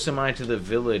close am I to the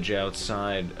village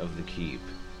outside of the keep?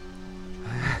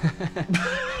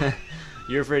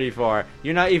 You're pretty far.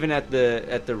 You're not even at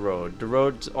the road. The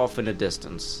road's off in the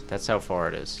distance. That's how far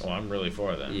it is. Oh, I'm really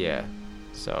far then. Yeah.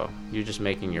 So you're just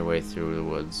making your way through the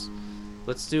woods.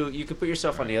 Let's do. You can put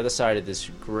yourself on the other side of this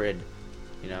grid.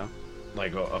 You know.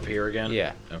 Like up here again?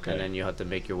 Yeah. Okay. And then you have to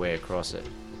make your way across it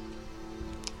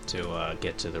to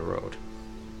get to the road.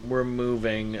 We're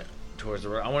moving towards the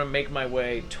road. I want to make my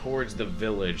way towards the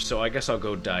village, so I guess I'll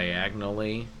go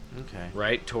diagonally, Okay.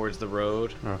 right towards the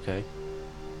road. Okay.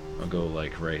 I'll go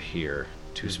like right here,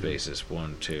 2 spaces,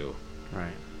 1, 2,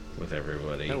 Right. with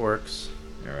everybody. That works.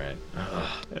 All right.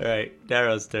 All right.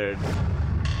 Darrow's turn.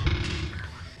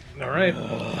 All right.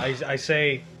 I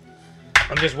say,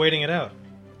 I'm just waiting it out.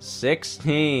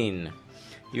 16.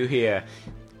 You hear.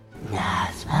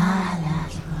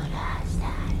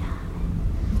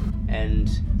 And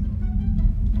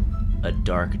a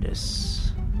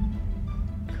darkness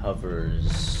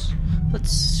covers.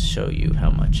 Let's show you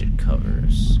how much it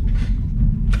covers.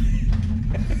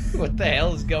 What the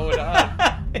hell is going on?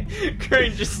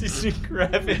 Crane just sees me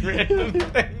grabbing random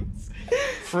things.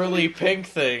 Frilly pink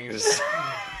things.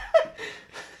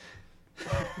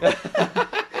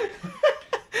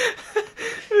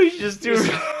 We just do.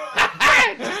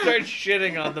 Just start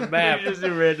shitting on the map. We just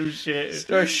do random shit.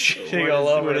 Start shitting all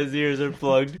over when it. his ears are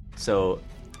plugged. So,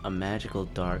 a magical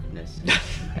darkness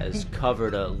has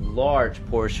covered a large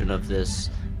portion of this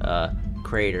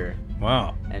crater,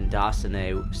 Wow. and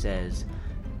Dasane says,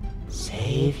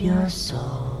 "Save your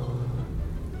soul.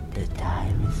 The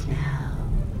time is now.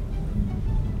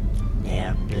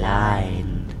 They're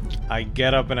blind." I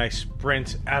get up and I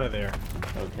sprint out of there.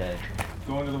 Okay.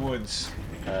 Go into the woods.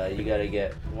 You gotta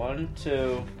get 1,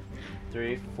 2,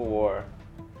 3, 4.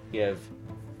 You have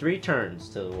 3 turns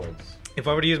to the woods. If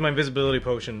I were to use my invisibility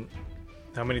potion,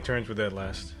 how many turns would that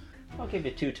last? I'll give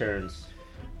you 2 turns.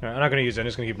 All right, I'm not going to use it. I'm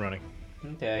just going to keep running.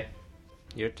 Okay.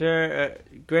 Your turn.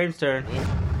 Graham's turn.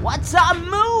 What's our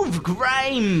move,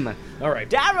 Graham? All right.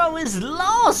 Darrow is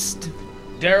lost.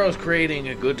 Darrow's creating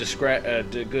a good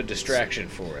good distraction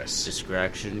for us.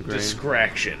 Distraction, Graham.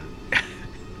 Distraction.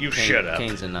 You shut up.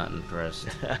 Kane's not impressed.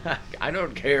 I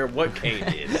don't care what Kane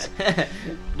is.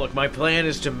 Look, my plan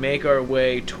is to make our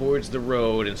way towards the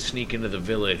road and sneak into the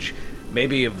village.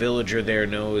 Maybe a villager there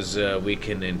knows we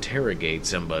can interrogate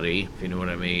somebody, if you know what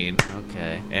I mean.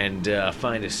 Okay. And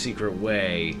find a secret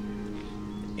way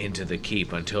into the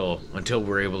keep until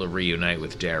we're able to reunite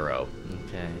with Darrow.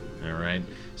 Okay. All right.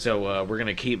 So we're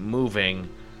gonna keep moving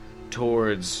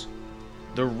towards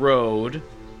the road,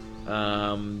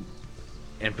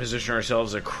 and position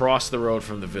ourselves across the road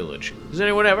from the village. Does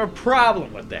anyone have a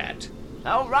problem with that?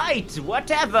 All right,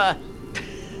 whatever.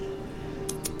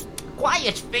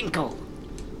 Quiet, Finkel.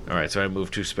 All right. So I move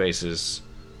 2 spaces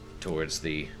towards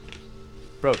the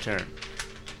Bro, turn.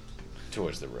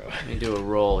 road. Let me do a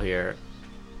roll here.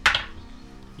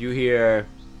 You hear.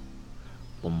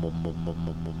 Boom, boom, boom, boom,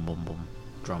 boom, boom, boom, boom.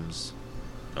 Drums.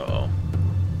 Uh-oh.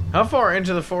 How far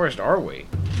into the forest are we?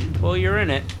 Well, you're in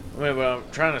it. Wait, well,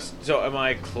 I'm trying to. So, am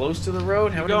I close to the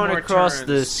road? How You're many going more across turns?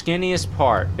 the skinniest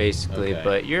part, basically, Okay.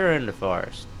 but you're in the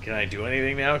forest. Can I do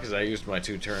anything now? Because I used my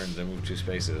 2 turns. I moved 2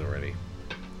 spaces already.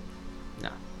 No.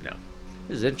 No.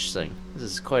 This is interesting. This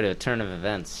is quite a turn of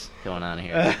events going on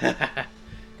here.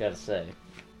 Gotta say.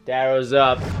 Darrow's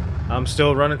up. I'm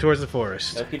still running towards the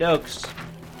forest. Okie dokes.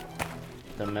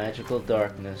 The magical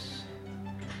darkness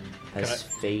has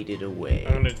faded away.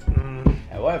 I'm gonna.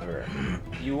 However,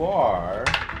 you are.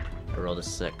 I rolled a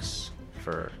 6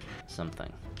 for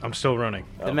something. I'm still running.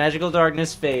 The magical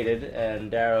darkness faded,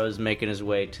 and Darrow is making his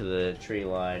way to the tree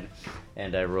line.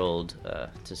 And I rolled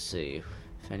to see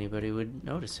if anybody would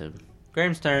notice him.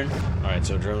 Graham's turn. All right.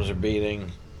 So drums are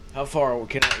beating. How far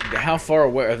How far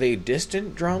away are they?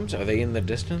 Distant drums? Are they in the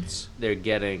distance? They're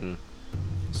getting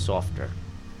softer.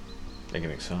 They're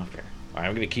getting softer. All right.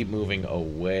 I'm gonna keep moving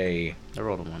away. I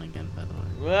rolled a 1 again, by the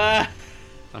way. Ah!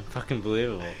 I'm fucking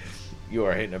believable. You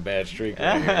are hitting a bad streak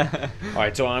right here. All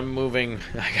right, so I'm moving.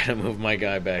 I gotta move my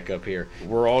guy back up here.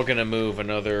 We're all gonna move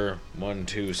another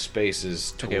 1-2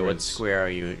 spaces towards. Okay, what square are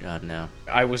you on now?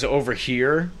 I was over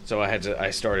here, so I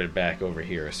started back over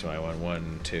here. So I went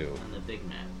 1, 2. On the big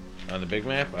map. On the big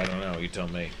map? I don't know. You tell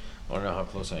me. I don't know how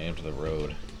close I am to the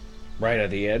road. Right at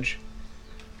the edge?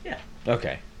 Yeah.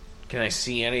 Okay. Can I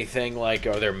see anything? Like,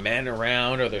 are there men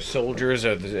around? Are there soldiers?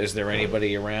 Is there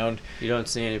anybody around? You don't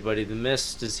see anybody. The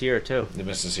mist is here too. The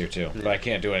mist is here too. But I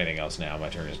can't do anything else now. My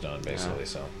turn is done, basically.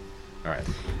 So, all right.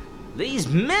 These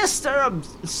mists are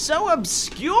so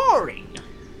obscuring.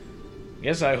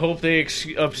 Yes, I hope they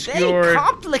They obscure,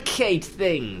 complicate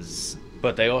things.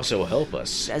 but they also help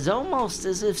us. As almost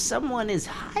as if someone is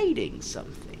hiding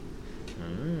something.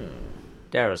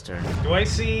 Darrow's turn. Do I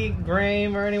see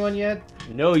Graham or anyone yet?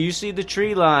 No, you see the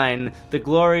tree line, the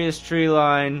glorious tree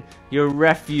line. Your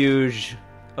refuge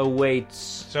awaits.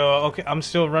 So okay, I'm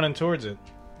still running towards it.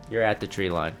 You're at the tree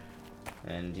line,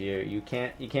 and you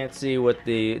can't see what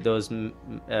those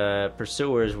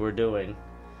pursuers were doing.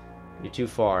 You're too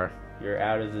far. You're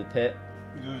out of the pit.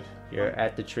 Good. You're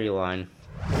at the tree line.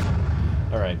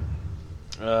 All right.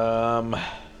 All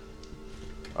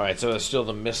right. So there's still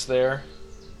the mist there.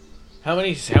 How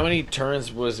many turns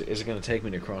is it going to take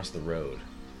me to cross the road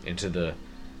into the?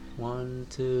 1,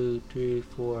 2, 3,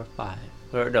 4, 5.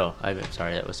 Or no, I'm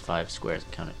sorry. That was 5 squares.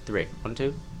 I counted 3. 1,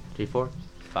 2, 3, 4,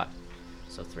 5.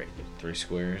 So 3. 3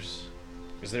 squares.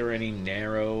 Is there any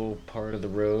narrow part of the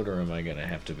road, or am I going to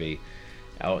have to be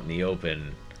out in the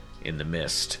open in the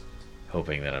mist,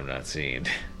 hoping that I'm not seen?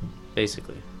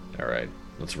 Basically. All right,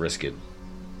 let's risk it.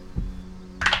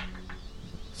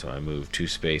 So I move 2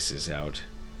 spaces out.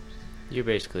 You're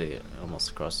basically almost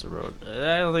across the road.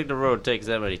 I don't think the road takes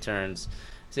that many turns.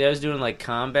 See, I was doing like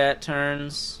combat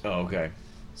turns. Oh, okay.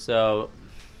 So,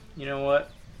 you know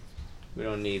what? We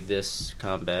don't need this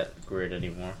combat grid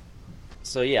anymore.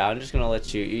 So yeah, I'm just gonna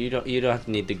let you. You don't have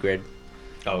to need the grid.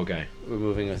 Oh, okay. We're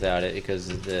moving without it because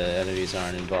the enemies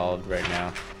aren't involved right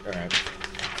now. All right.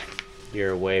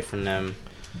 You're away from them.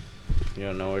 You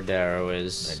don't know where Darrow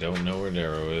is. I don't know where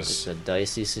Darrow It's is. a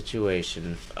dicey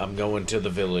situation. I'm going to the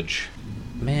village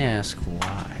May I ask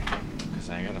why? because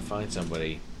I gotta find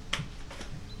somebody.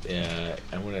 I'm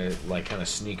gonna like kind of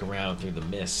sneak around through the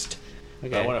mist.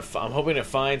 Okay. I'm hoping to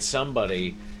find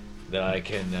somebody that I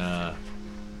can. I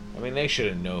mean, they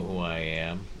shouldn't know who I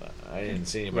am. I didn't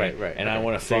see anybody. Right. And I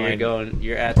want to So find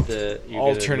you're at the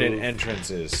alternate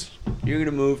entrances. You're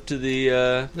gonna move to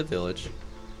the village.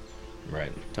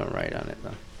 Right. Don't write on it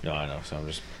though. No, I know. So I'm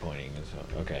just pointing.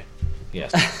 So, okay.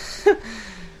 Yes.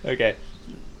 Okay.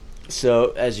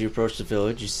 So as you approach the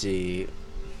village, you see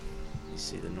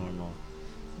the normal,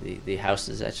 the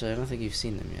houses. Actually, I don't think you've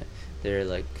seen them yet. They're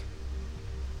like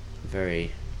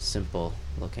very simple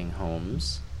looking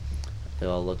homes. They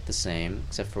all look the same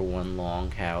except for one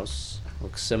long house.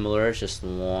 Looks similar, it's just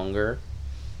longer.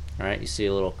 All right. You see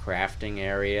a little crafting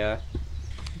area.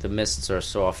 The mists are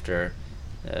softer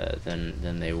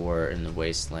than they were in the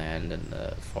wasteland and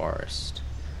the forest.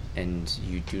 And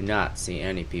you do not see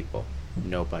any people.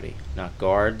 Nobody. Not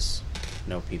guards,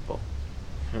 no people.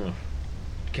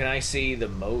 Can I see the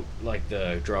moat, like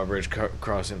the drawbridge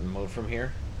crossing the moat from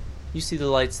here? You see the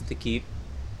lights at the keep,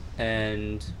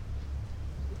 and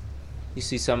you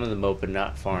see some of the moat, but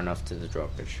not far enough to the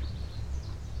drawbridge.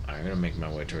 I'm gonna make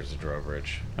my way towards the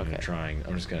drawbridge. Okay.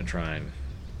 I'm just gonna try and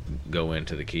go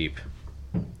into the keep.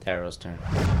 Darrow's turn.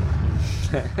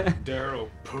 Darrow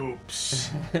poops.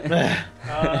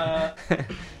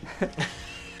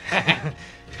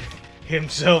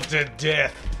 Himself to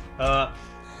death. I'm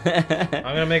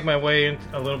gonna make my way in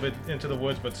a little bit into the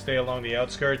woods, but stay along the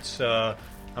outskirts.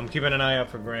 I'm keeping an eye out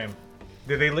for Graham.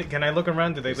 Can I look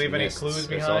around? Did they leave any clues There's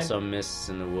behind? also mists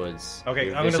in the woods. Okay,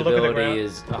 Your I'm gonna look at the visibility ground.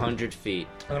 is 100 feet.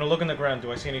 I'm gonna look in the ground.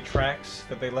 Do I see any tracks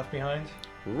that they left behind?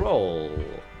 Roll.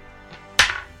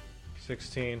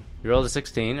 16. You rolled a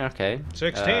 16. Okay.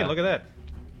 16. Look at that.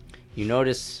 You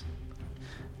notice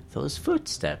those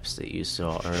footsteps that you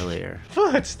saw earlier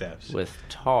Footsteps. with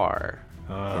tar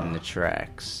Ah. in the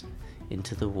tracks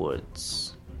into the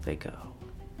woods. They go.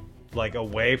 Like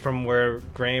away from where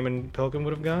Graham and Pilkin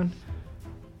would have gone?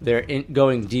 They're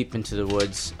going deep into the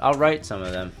woods. I'll write some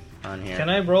of them on here. Can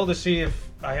I roll to see if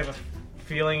I have a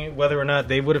feeling whether or not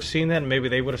they would have seen that and maybe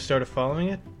they would have started following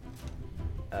it?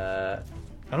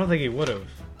 I don't think he would have.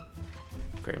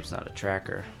 Graham's not a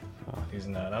tracker. Well, He's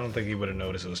not. I don't think he would have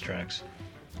noticed those tracks.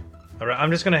 All right,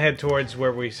 I'm just going to head towards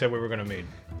where we said we were going to meet.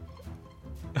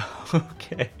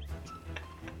 okay.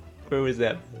 Where was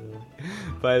that?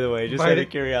 By the way, just By out the- of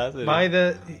curiosity. By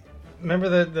the... Remember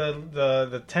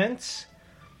the tents?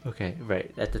 Okay,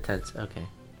 right at the tents. Okay,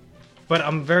 But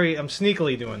I'm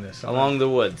sneakily doing this. along the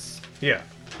woods. Yeah.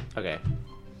 Okay,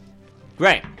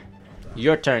 Graham,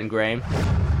 your turn, Graham.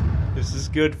 This is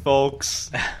good, folks.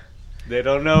 They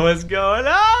don't know what's going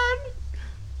on.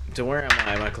 So where am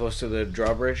I? Am I close to the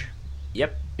drawbridge?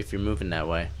 Yep, if you're moving that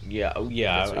way. Yeah. Oh,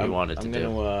 yeah. That's what you wanted to I'm do.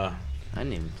 gonna, I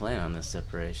didn't even plan on this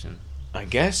separation. I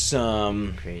guess.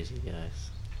 Crazy guys.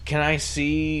 Can I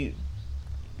see,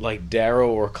 like, Darrow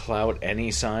or Clout,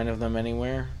 any sign of them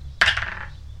anywhere?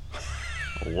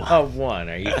 One.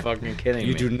 Are you fucking kidding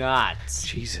You me? do not.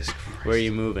 Jesus Christ. Where are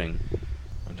you moving?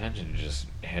 I'm tempted to just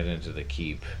head into the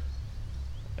keep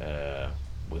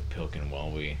with Pilkin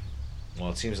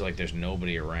while it seems like there's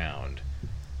nobody around.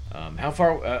 How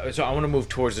far? So I want to move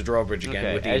towards the drawbridge again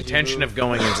Okay, with the as you intention move- of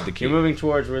going into the keep. You're moving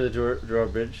towards where the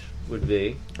drawbridge would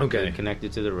be. Okay.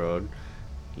 Connected to the road.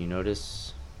 You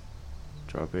notice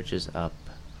drawbridge is up.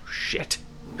 Shit.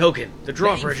 Pilkin, the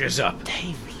drawbridge is up.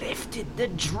 They've lifted the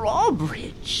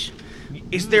drawbridge.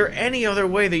 Is there any other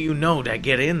way that you know to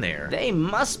get in there? They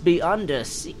must be under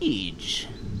siege.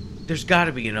 There's got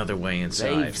to be another way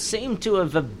inside. They seem to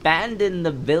have abandoned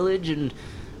the village and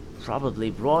probably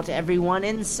brought everyone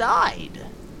inside.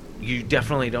 You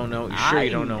definitely don't know. You sure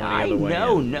you don't know any other way? I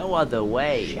know in? no other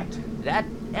way. That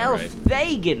elf Alright.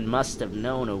 Fagin must have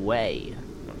known a way.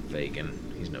 Fagin.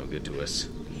 He's no good to us.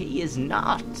 He is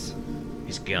not.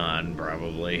 He's gone,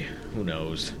 probably. Who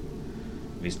knows?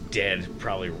 He's dead,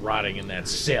 probably rotting in that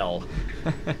cell.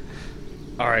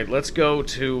 Alright, let's go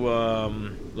to,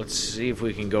 let's see if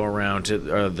we can go around to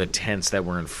the tents that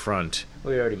were in front.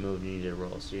 We already moved. You need to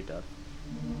roll, so you're done.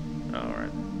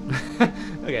 Alright.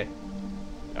 Okay.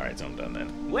 Alright, so I'm done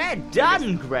then. We're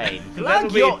done, Grain. That'll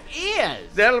Plug be- your ears.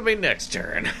 That'll be next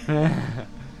turn.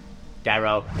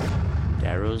 Darrow.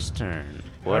 Darrow's turn.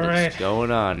 What is Alright. going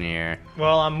on here?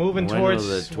 Well, I'm moving When will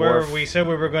towards the where dwarf- we said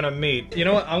we were gonna meet. You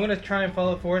know what? I'm gonna try and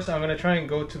follow Forrest. I'm gonna try and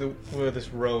go to where this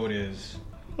road is,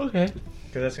 Okay.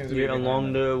 because that seems to be You're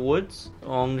along the woods,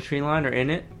 along the tree line, or in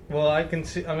it? Well, I can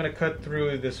see. I'm gonna cut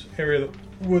through this area of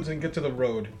the woods and get to the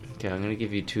road. Okay, I'm gonna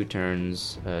give you 2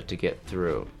 turns to get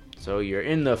through. So you're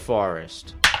in the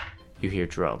forest. You hear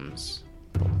drums.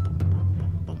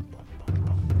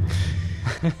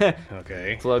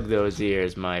 Okay. Plug those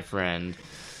ears, my friend.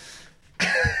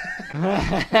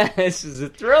 This is a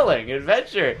thrilling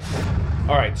adventure.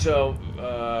 Alright, so,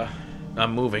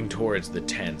 I'm moving towards the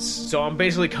tents. So I'm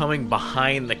basically coming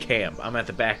behind the camp. I'm at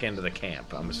the back end of the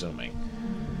camp, I'm assuming.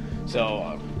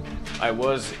 So, I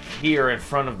was here in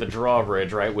front of the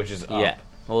drawbridge, right, which is up. Yeah.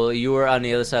 Well, you were on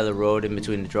the other side of the road in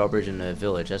between the drawbridge and the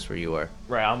village. That's where you were.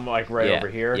 Right, I'm like right Yeah. over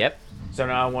here. Yep. So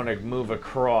now I want to move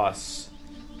across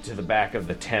to the back of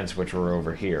the tents, which were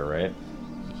over here, right?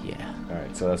 Yeah.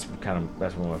 Alright, so that's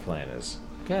what my plan is.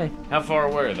 Okay. How far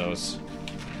away are those?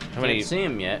 How many? Can't see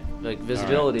him yet. Like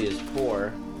visibility is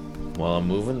poor. Well, I'm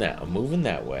moving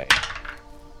that way.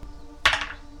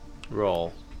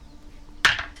 Roll.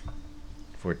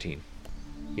 14.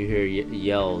 You hear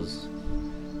yells.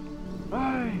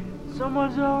 Hey,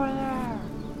 someone's over there.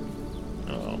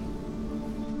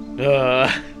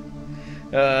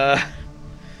 Oh.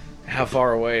 How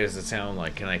far away does it sound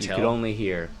like? Can I You tell? could only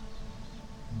hear.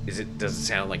 Does it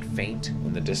sound like faint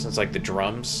in the distance, like the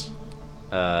drums?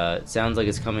 It sounds like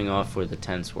it's coming off where the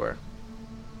tents were.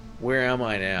 Where am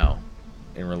I now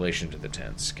in relation to the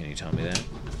tents? Can you tell me that?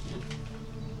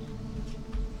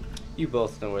 You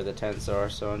both know where the tents are,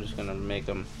 so I'm just gonna make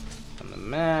them on the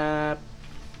map.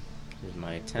 Here's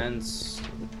my tents.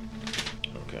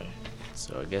 Okay.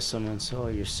 So I guess someone saw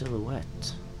your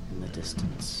silhouette in the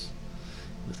distance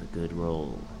with a good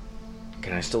roll.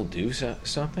 Can I still do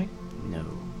something? No.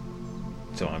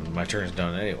 So my turn's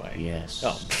done anyway. Yes.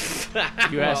 Oh.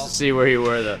 You asked to see where you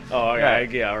were, though. Oh, yeah,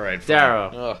 Right. yeah, all right. fine. Darrow.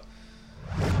 Ugh.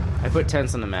 I put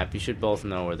tents on the map. You should both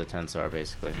know where the tents are,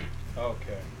 basically.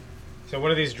 Okay. So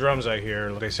what are these drums I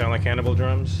hear? They sound like cannibal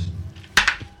drums.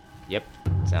 Yep.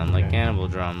 Sound like Okay. cannibal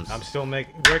drums. I'm still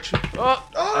making. Which? Oh!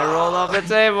 I rolled off the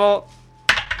table.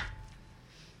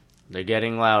 They're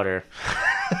getting louder.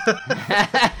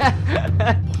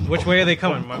 Which way are they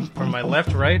coming? From my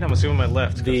left, right? I'm assuming my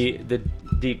left. 'cause- The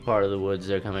deep part of the woods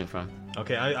they're coming from.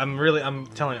 Okay, I'm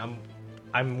telling you,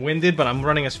 I'm winded, but I'm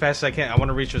running as fast as I can. I want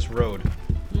to reach this road.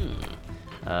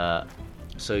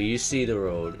 So you see the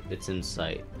road. It's in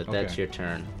sight, but that's Okay. your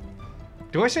turn.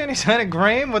 Do I see any sign of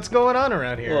Graham? What's going on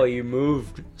around here? Well, you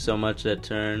moved so much that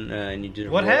turn, and you did.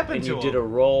 What roll, happened and to you him? did a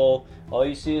roll. All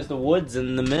you see is the woods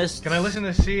and the mist. Can I listen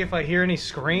to see if I hear any You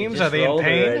screams? just Are they in rolled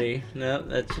pain? already. No,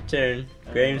 that's your turn.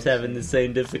 Graham's having the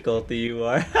same difficulty you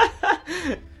are.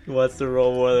 He wants to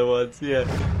roll more than once. Yeah,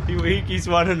 he keeps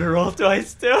wanting to roll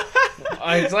twice too.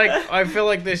 I feel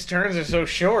like these turns are so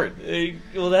short.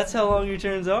 Well, that's how long your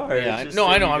turns are. Yeah, It's just no,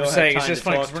 that I you know. don't I'm have saying it's time just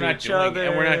to funny talk because to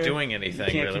we're not each doing other. anything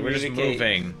can't really. We're just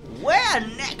communicate. moving. Where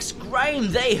next,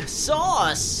 Graham? They saw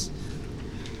us.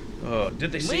 Oh,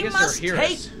 did they see We us must or hear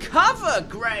take us? cover,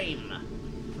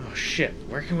 Graham. Oh shit!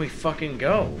 Where can we fucking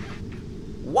go?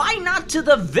 Why not to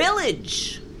the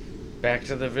village? Back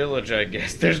to the village, I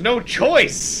guess. There's no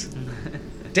choice.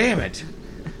 Damn it!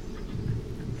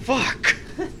 Fuck!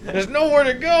 There's nowhere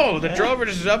to go. The drawbridge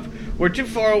is up. We're too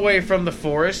far away from the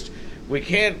forest. We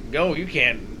can't go. We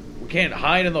can't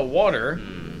hide in the water.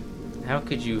 How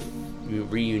could you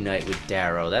reunite with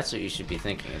Darrow? That's what you should be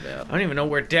thinking about. I don't even know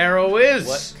where Darrow is.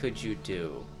 What could you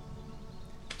do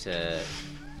to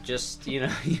just,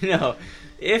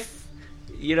 if,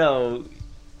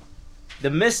 the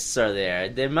mists are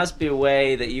there must be a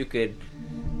way that you could,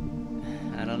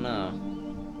 I don't know,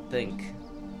 think.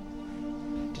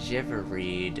 Did you ever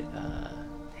read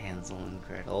Hansel and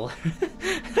Gretel?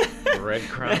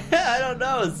 Breadcrumbs? I don't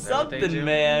know, what they do? something,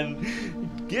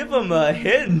 man. Give them a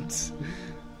hint.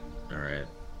 All right.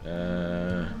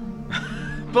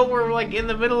 But we're like in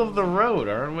the middle of the road,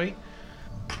 aren't we?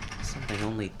 Something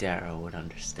only Darrow would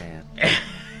understand.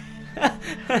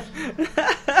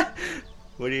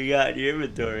 What do you got in your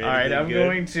inventory? All right,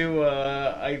 Anything good?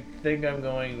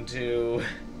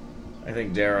 I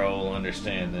think Darrow will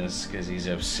understand this because he's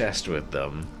obsessed with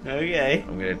them. Okay.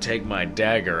 I'm gonna take my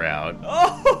dagger out,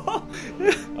 Oh!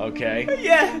 okay?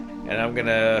 Yeah! And I'm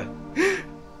gonna...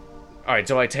 Alright,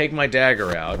 so I take my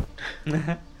dagger out,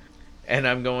 and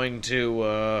I'm going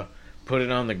to put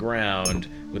it on the ground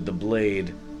with the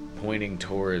blade pointing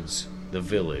towards the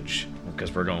village,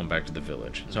 because we're going back to the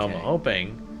village. So I'm Okay.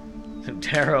 hoping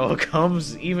Darrow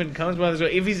comes by this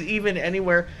way. If he's even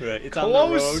anywhere Right, it's on the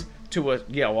close road. to a...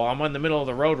 Yeah, well, I'm in the middle of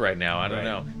the road right now. I don't Right.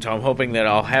 know. So I'm hoping that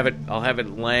I'll have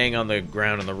it laying on the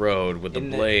ground on the road with the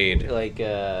blade.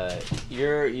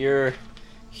 You're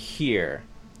here.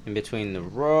 In between the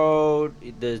road,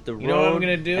 the road, You know what I'm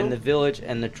gonna do? and the village,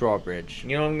 and the drawbridge.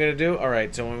 You know what I'm gonna do?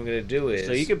 Alright, so what I'm gonna do is...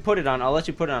 So you can put it on. I'll let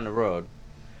you put it on the road.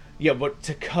 Yeah, but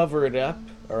to cover it up,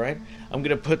 all right, I'm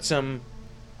gonna put some.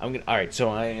 All right, so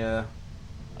I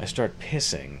start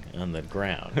pissing on the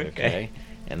ground, okay,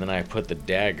 and then I put the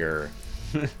dagger,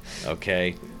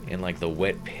 okay, in like the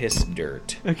wet piss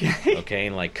dirt, okay,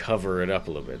 and like cover it up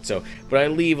a little bit. So, but I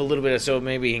leave a little bit so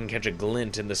maybe he can catch a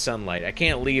glint in the sunlight. I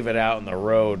can't leave it out in the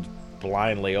road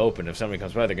blindly open. If somebody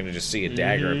comes by, they're gonna just see a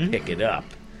dagger and pick it up.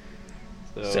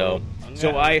 So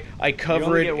I cover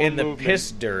only it get one in the movement.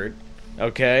 piss dirt,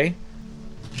 okay?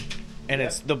 And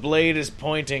the blade is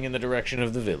pointing in the direction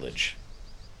of the village.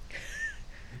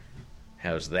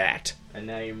 How's that? And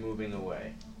now you're moving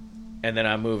away. And then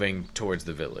I'm moving towards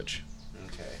the village.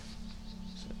 Okay.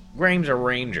 Graham's a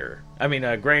ranger. I mean,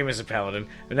 Graham is a paladin,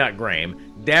 but not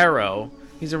Graham. Darrow,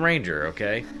 he's a ranger,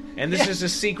 okay? And this is a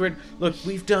secret. Look,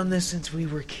 we've done this since we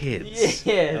were kids.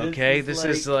 Yeah. Okay, this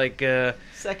is like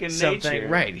second something. nature.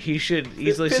 Right, he should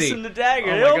easily Piss see. in the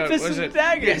dagger. Oh They my don't God, piss what is in the it?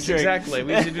 dagger. Yes, drink. exactly.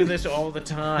 We used to do this all the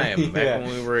time back Yeah. when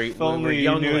we were only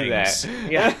you knew younglings. that.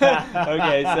 Yeah.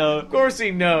 Okay, so Of course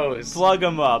he knows. plug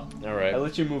them up. All right. I'll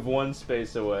let you move one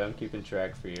space away. I'm keeping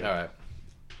track for you. All right.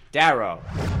 Darrow,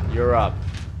 you're up.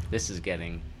 This is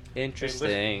getting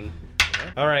interesting.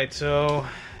 All right, so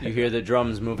You hear the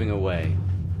drums moving away.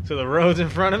 the road's in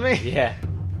front of me. Yeah.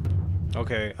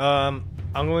 Okay. I'm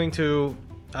going to.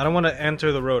 I don't want to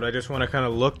enter the road. I just want to kind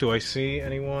of look. Do I see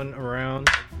anyone around?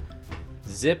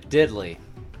 Zip diddly.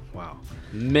 Wow.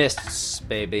 Mists,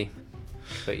 baby.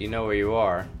 But you know where you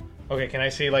are. Okay, can I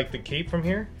see like the keep from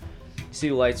here? You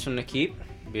see lights from the keep,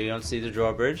 but you don't see the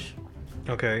drawbridge.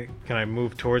 Okay. Can I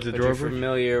move towards the But you're drawbridge?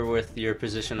 familiar with your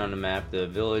position on the map. The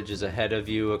village is ahead of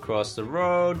you across the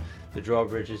road. The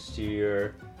drawbridge is to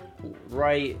your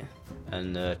right,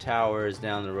 and the tower is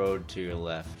down the road to your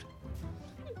left.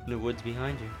 The woods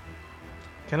behind you.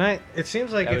 Can I? It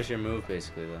seems like. That was your move,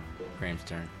 basically, though. Graham's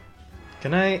turn.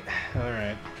 Can I? All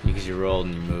right. Because you rolled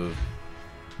and you moved.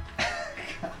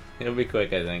 It'll be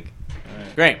quick, I think.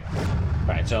 Alright. Graham. All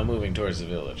right, so I'm moving towards the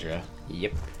village, yeah?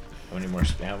 Yep. How many more...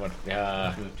 How much...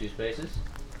 Move 2 spaces.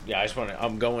 yeah, I just want to...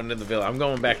 I'm going to the village. I'm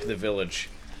going back to the village.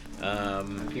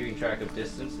 I'm keeping track of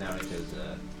distance now because,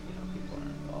 people are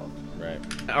involved.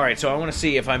 Right. All right, so I want to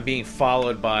see if I'm being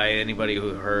followed by anybody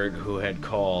who had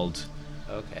called.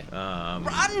 Okay.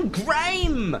 Run,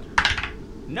 Graham!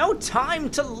 No time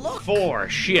to look. 4.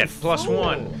 Shit. Plus Fool.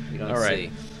 1. You don't All right.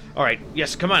 see. All right.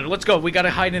 Yes, come on. Let's go. We got to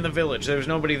hide in the village. There's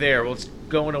nobody there. Let's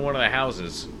go into one of the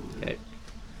houses. Okay.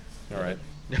 All right.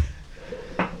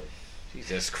 Jesus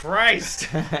Jesus Christ!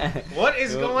 What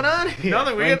is going on here?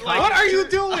 Nothing. We get like. What are you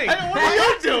doing? What are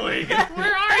you doing?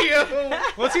 Where are you?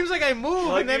 Well, it seems like I move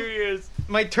Plug and then your ears.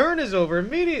 my turn is over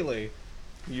immediately.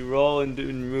 You roll and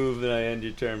move, and I end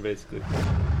your turn, basically.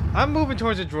 I'm moving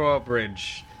towards the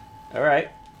drawbridge. All right.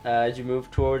 As you move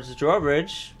towards the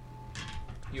drawbridge,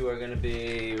 you are going to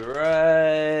be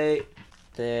right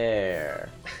there.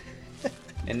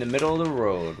 In the middle of the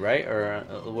road, right? Or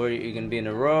where are you going to be in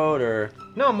the road, or...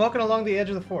 No, I'm walking along the edge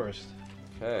of the forest.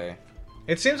 Okay.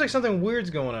 It seems like something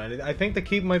weird's going on. I think the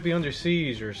keep might be under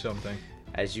siege or something.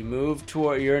 As you move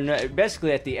toward... You're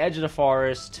basically at the edge of the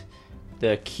forest.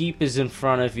 The keep is in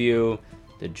front of you.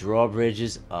 The drawbridge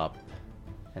is up.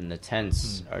 And the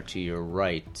tents are to your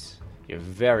right. You're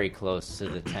very close to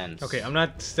the tents. Okay, I'm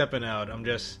not stepping out. I'm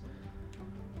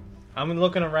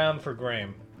looking around for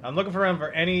Graham. I'm looking around for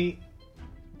any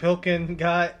Pilkin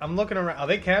guy. I'm looking around. Are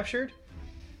they captured?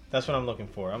 That's what I'm looking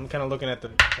for. I'm kind of looking at the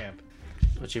camp.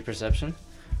 What's your perception?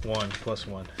 1 +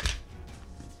 1.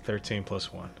 13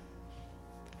 + 1.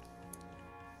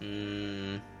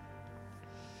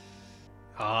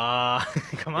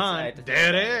 Come on.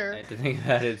 Dead I air. have to think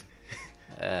about it.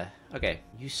 Okay,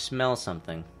 you smell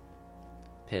something.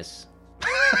 Piss.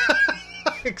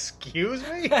 Excuse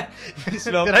me? You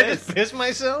smell Did piss? I just piss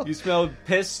myself? You smell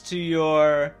piss to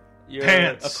your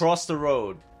Pants. across the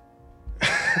road. You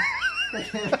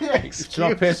smell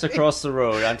Excuse piss me? across the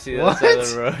road. Onto the other side of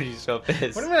the road, you smell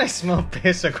piss. What do you mean I smell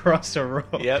piss across the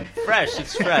road? Yep, fresh.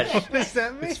 It's fresh. What does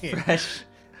that mean? It's fresh.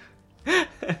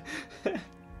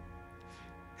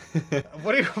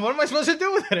 What am I supposed to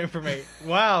do with that information?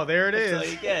 Wow, there it That's all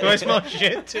is. you get. Do I smell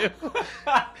shit too?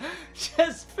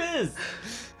 Just piss.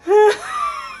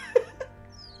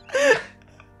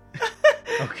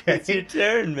 Okay. It's your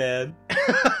turn, man.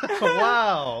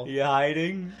 Wow. You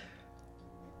hiding?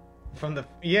 From the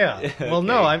Well,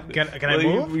 no. Can I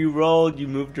Well, move? You rolled. You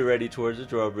moved already towards the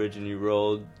drawbridge, and you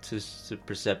rolled to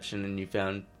perception, and you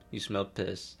smelled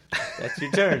piss. That's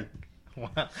your turn.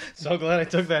 Wow. So glad I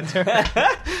took that turn.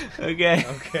 Okay.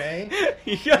 Okay.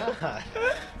 Yeah. God.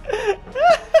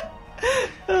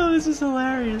 Oh, this is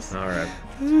hilarious. All right.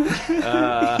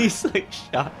 He's like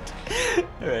shocked.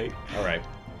 All right. All right.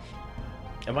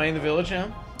 Am I in the village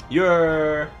now?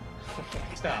 You're.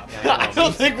 Stop. I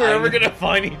don't think we're ever gonna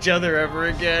find each other ever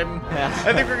again.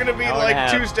 I think we're gonna be Hour and a like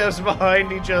half. 2 steps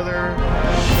behind each other.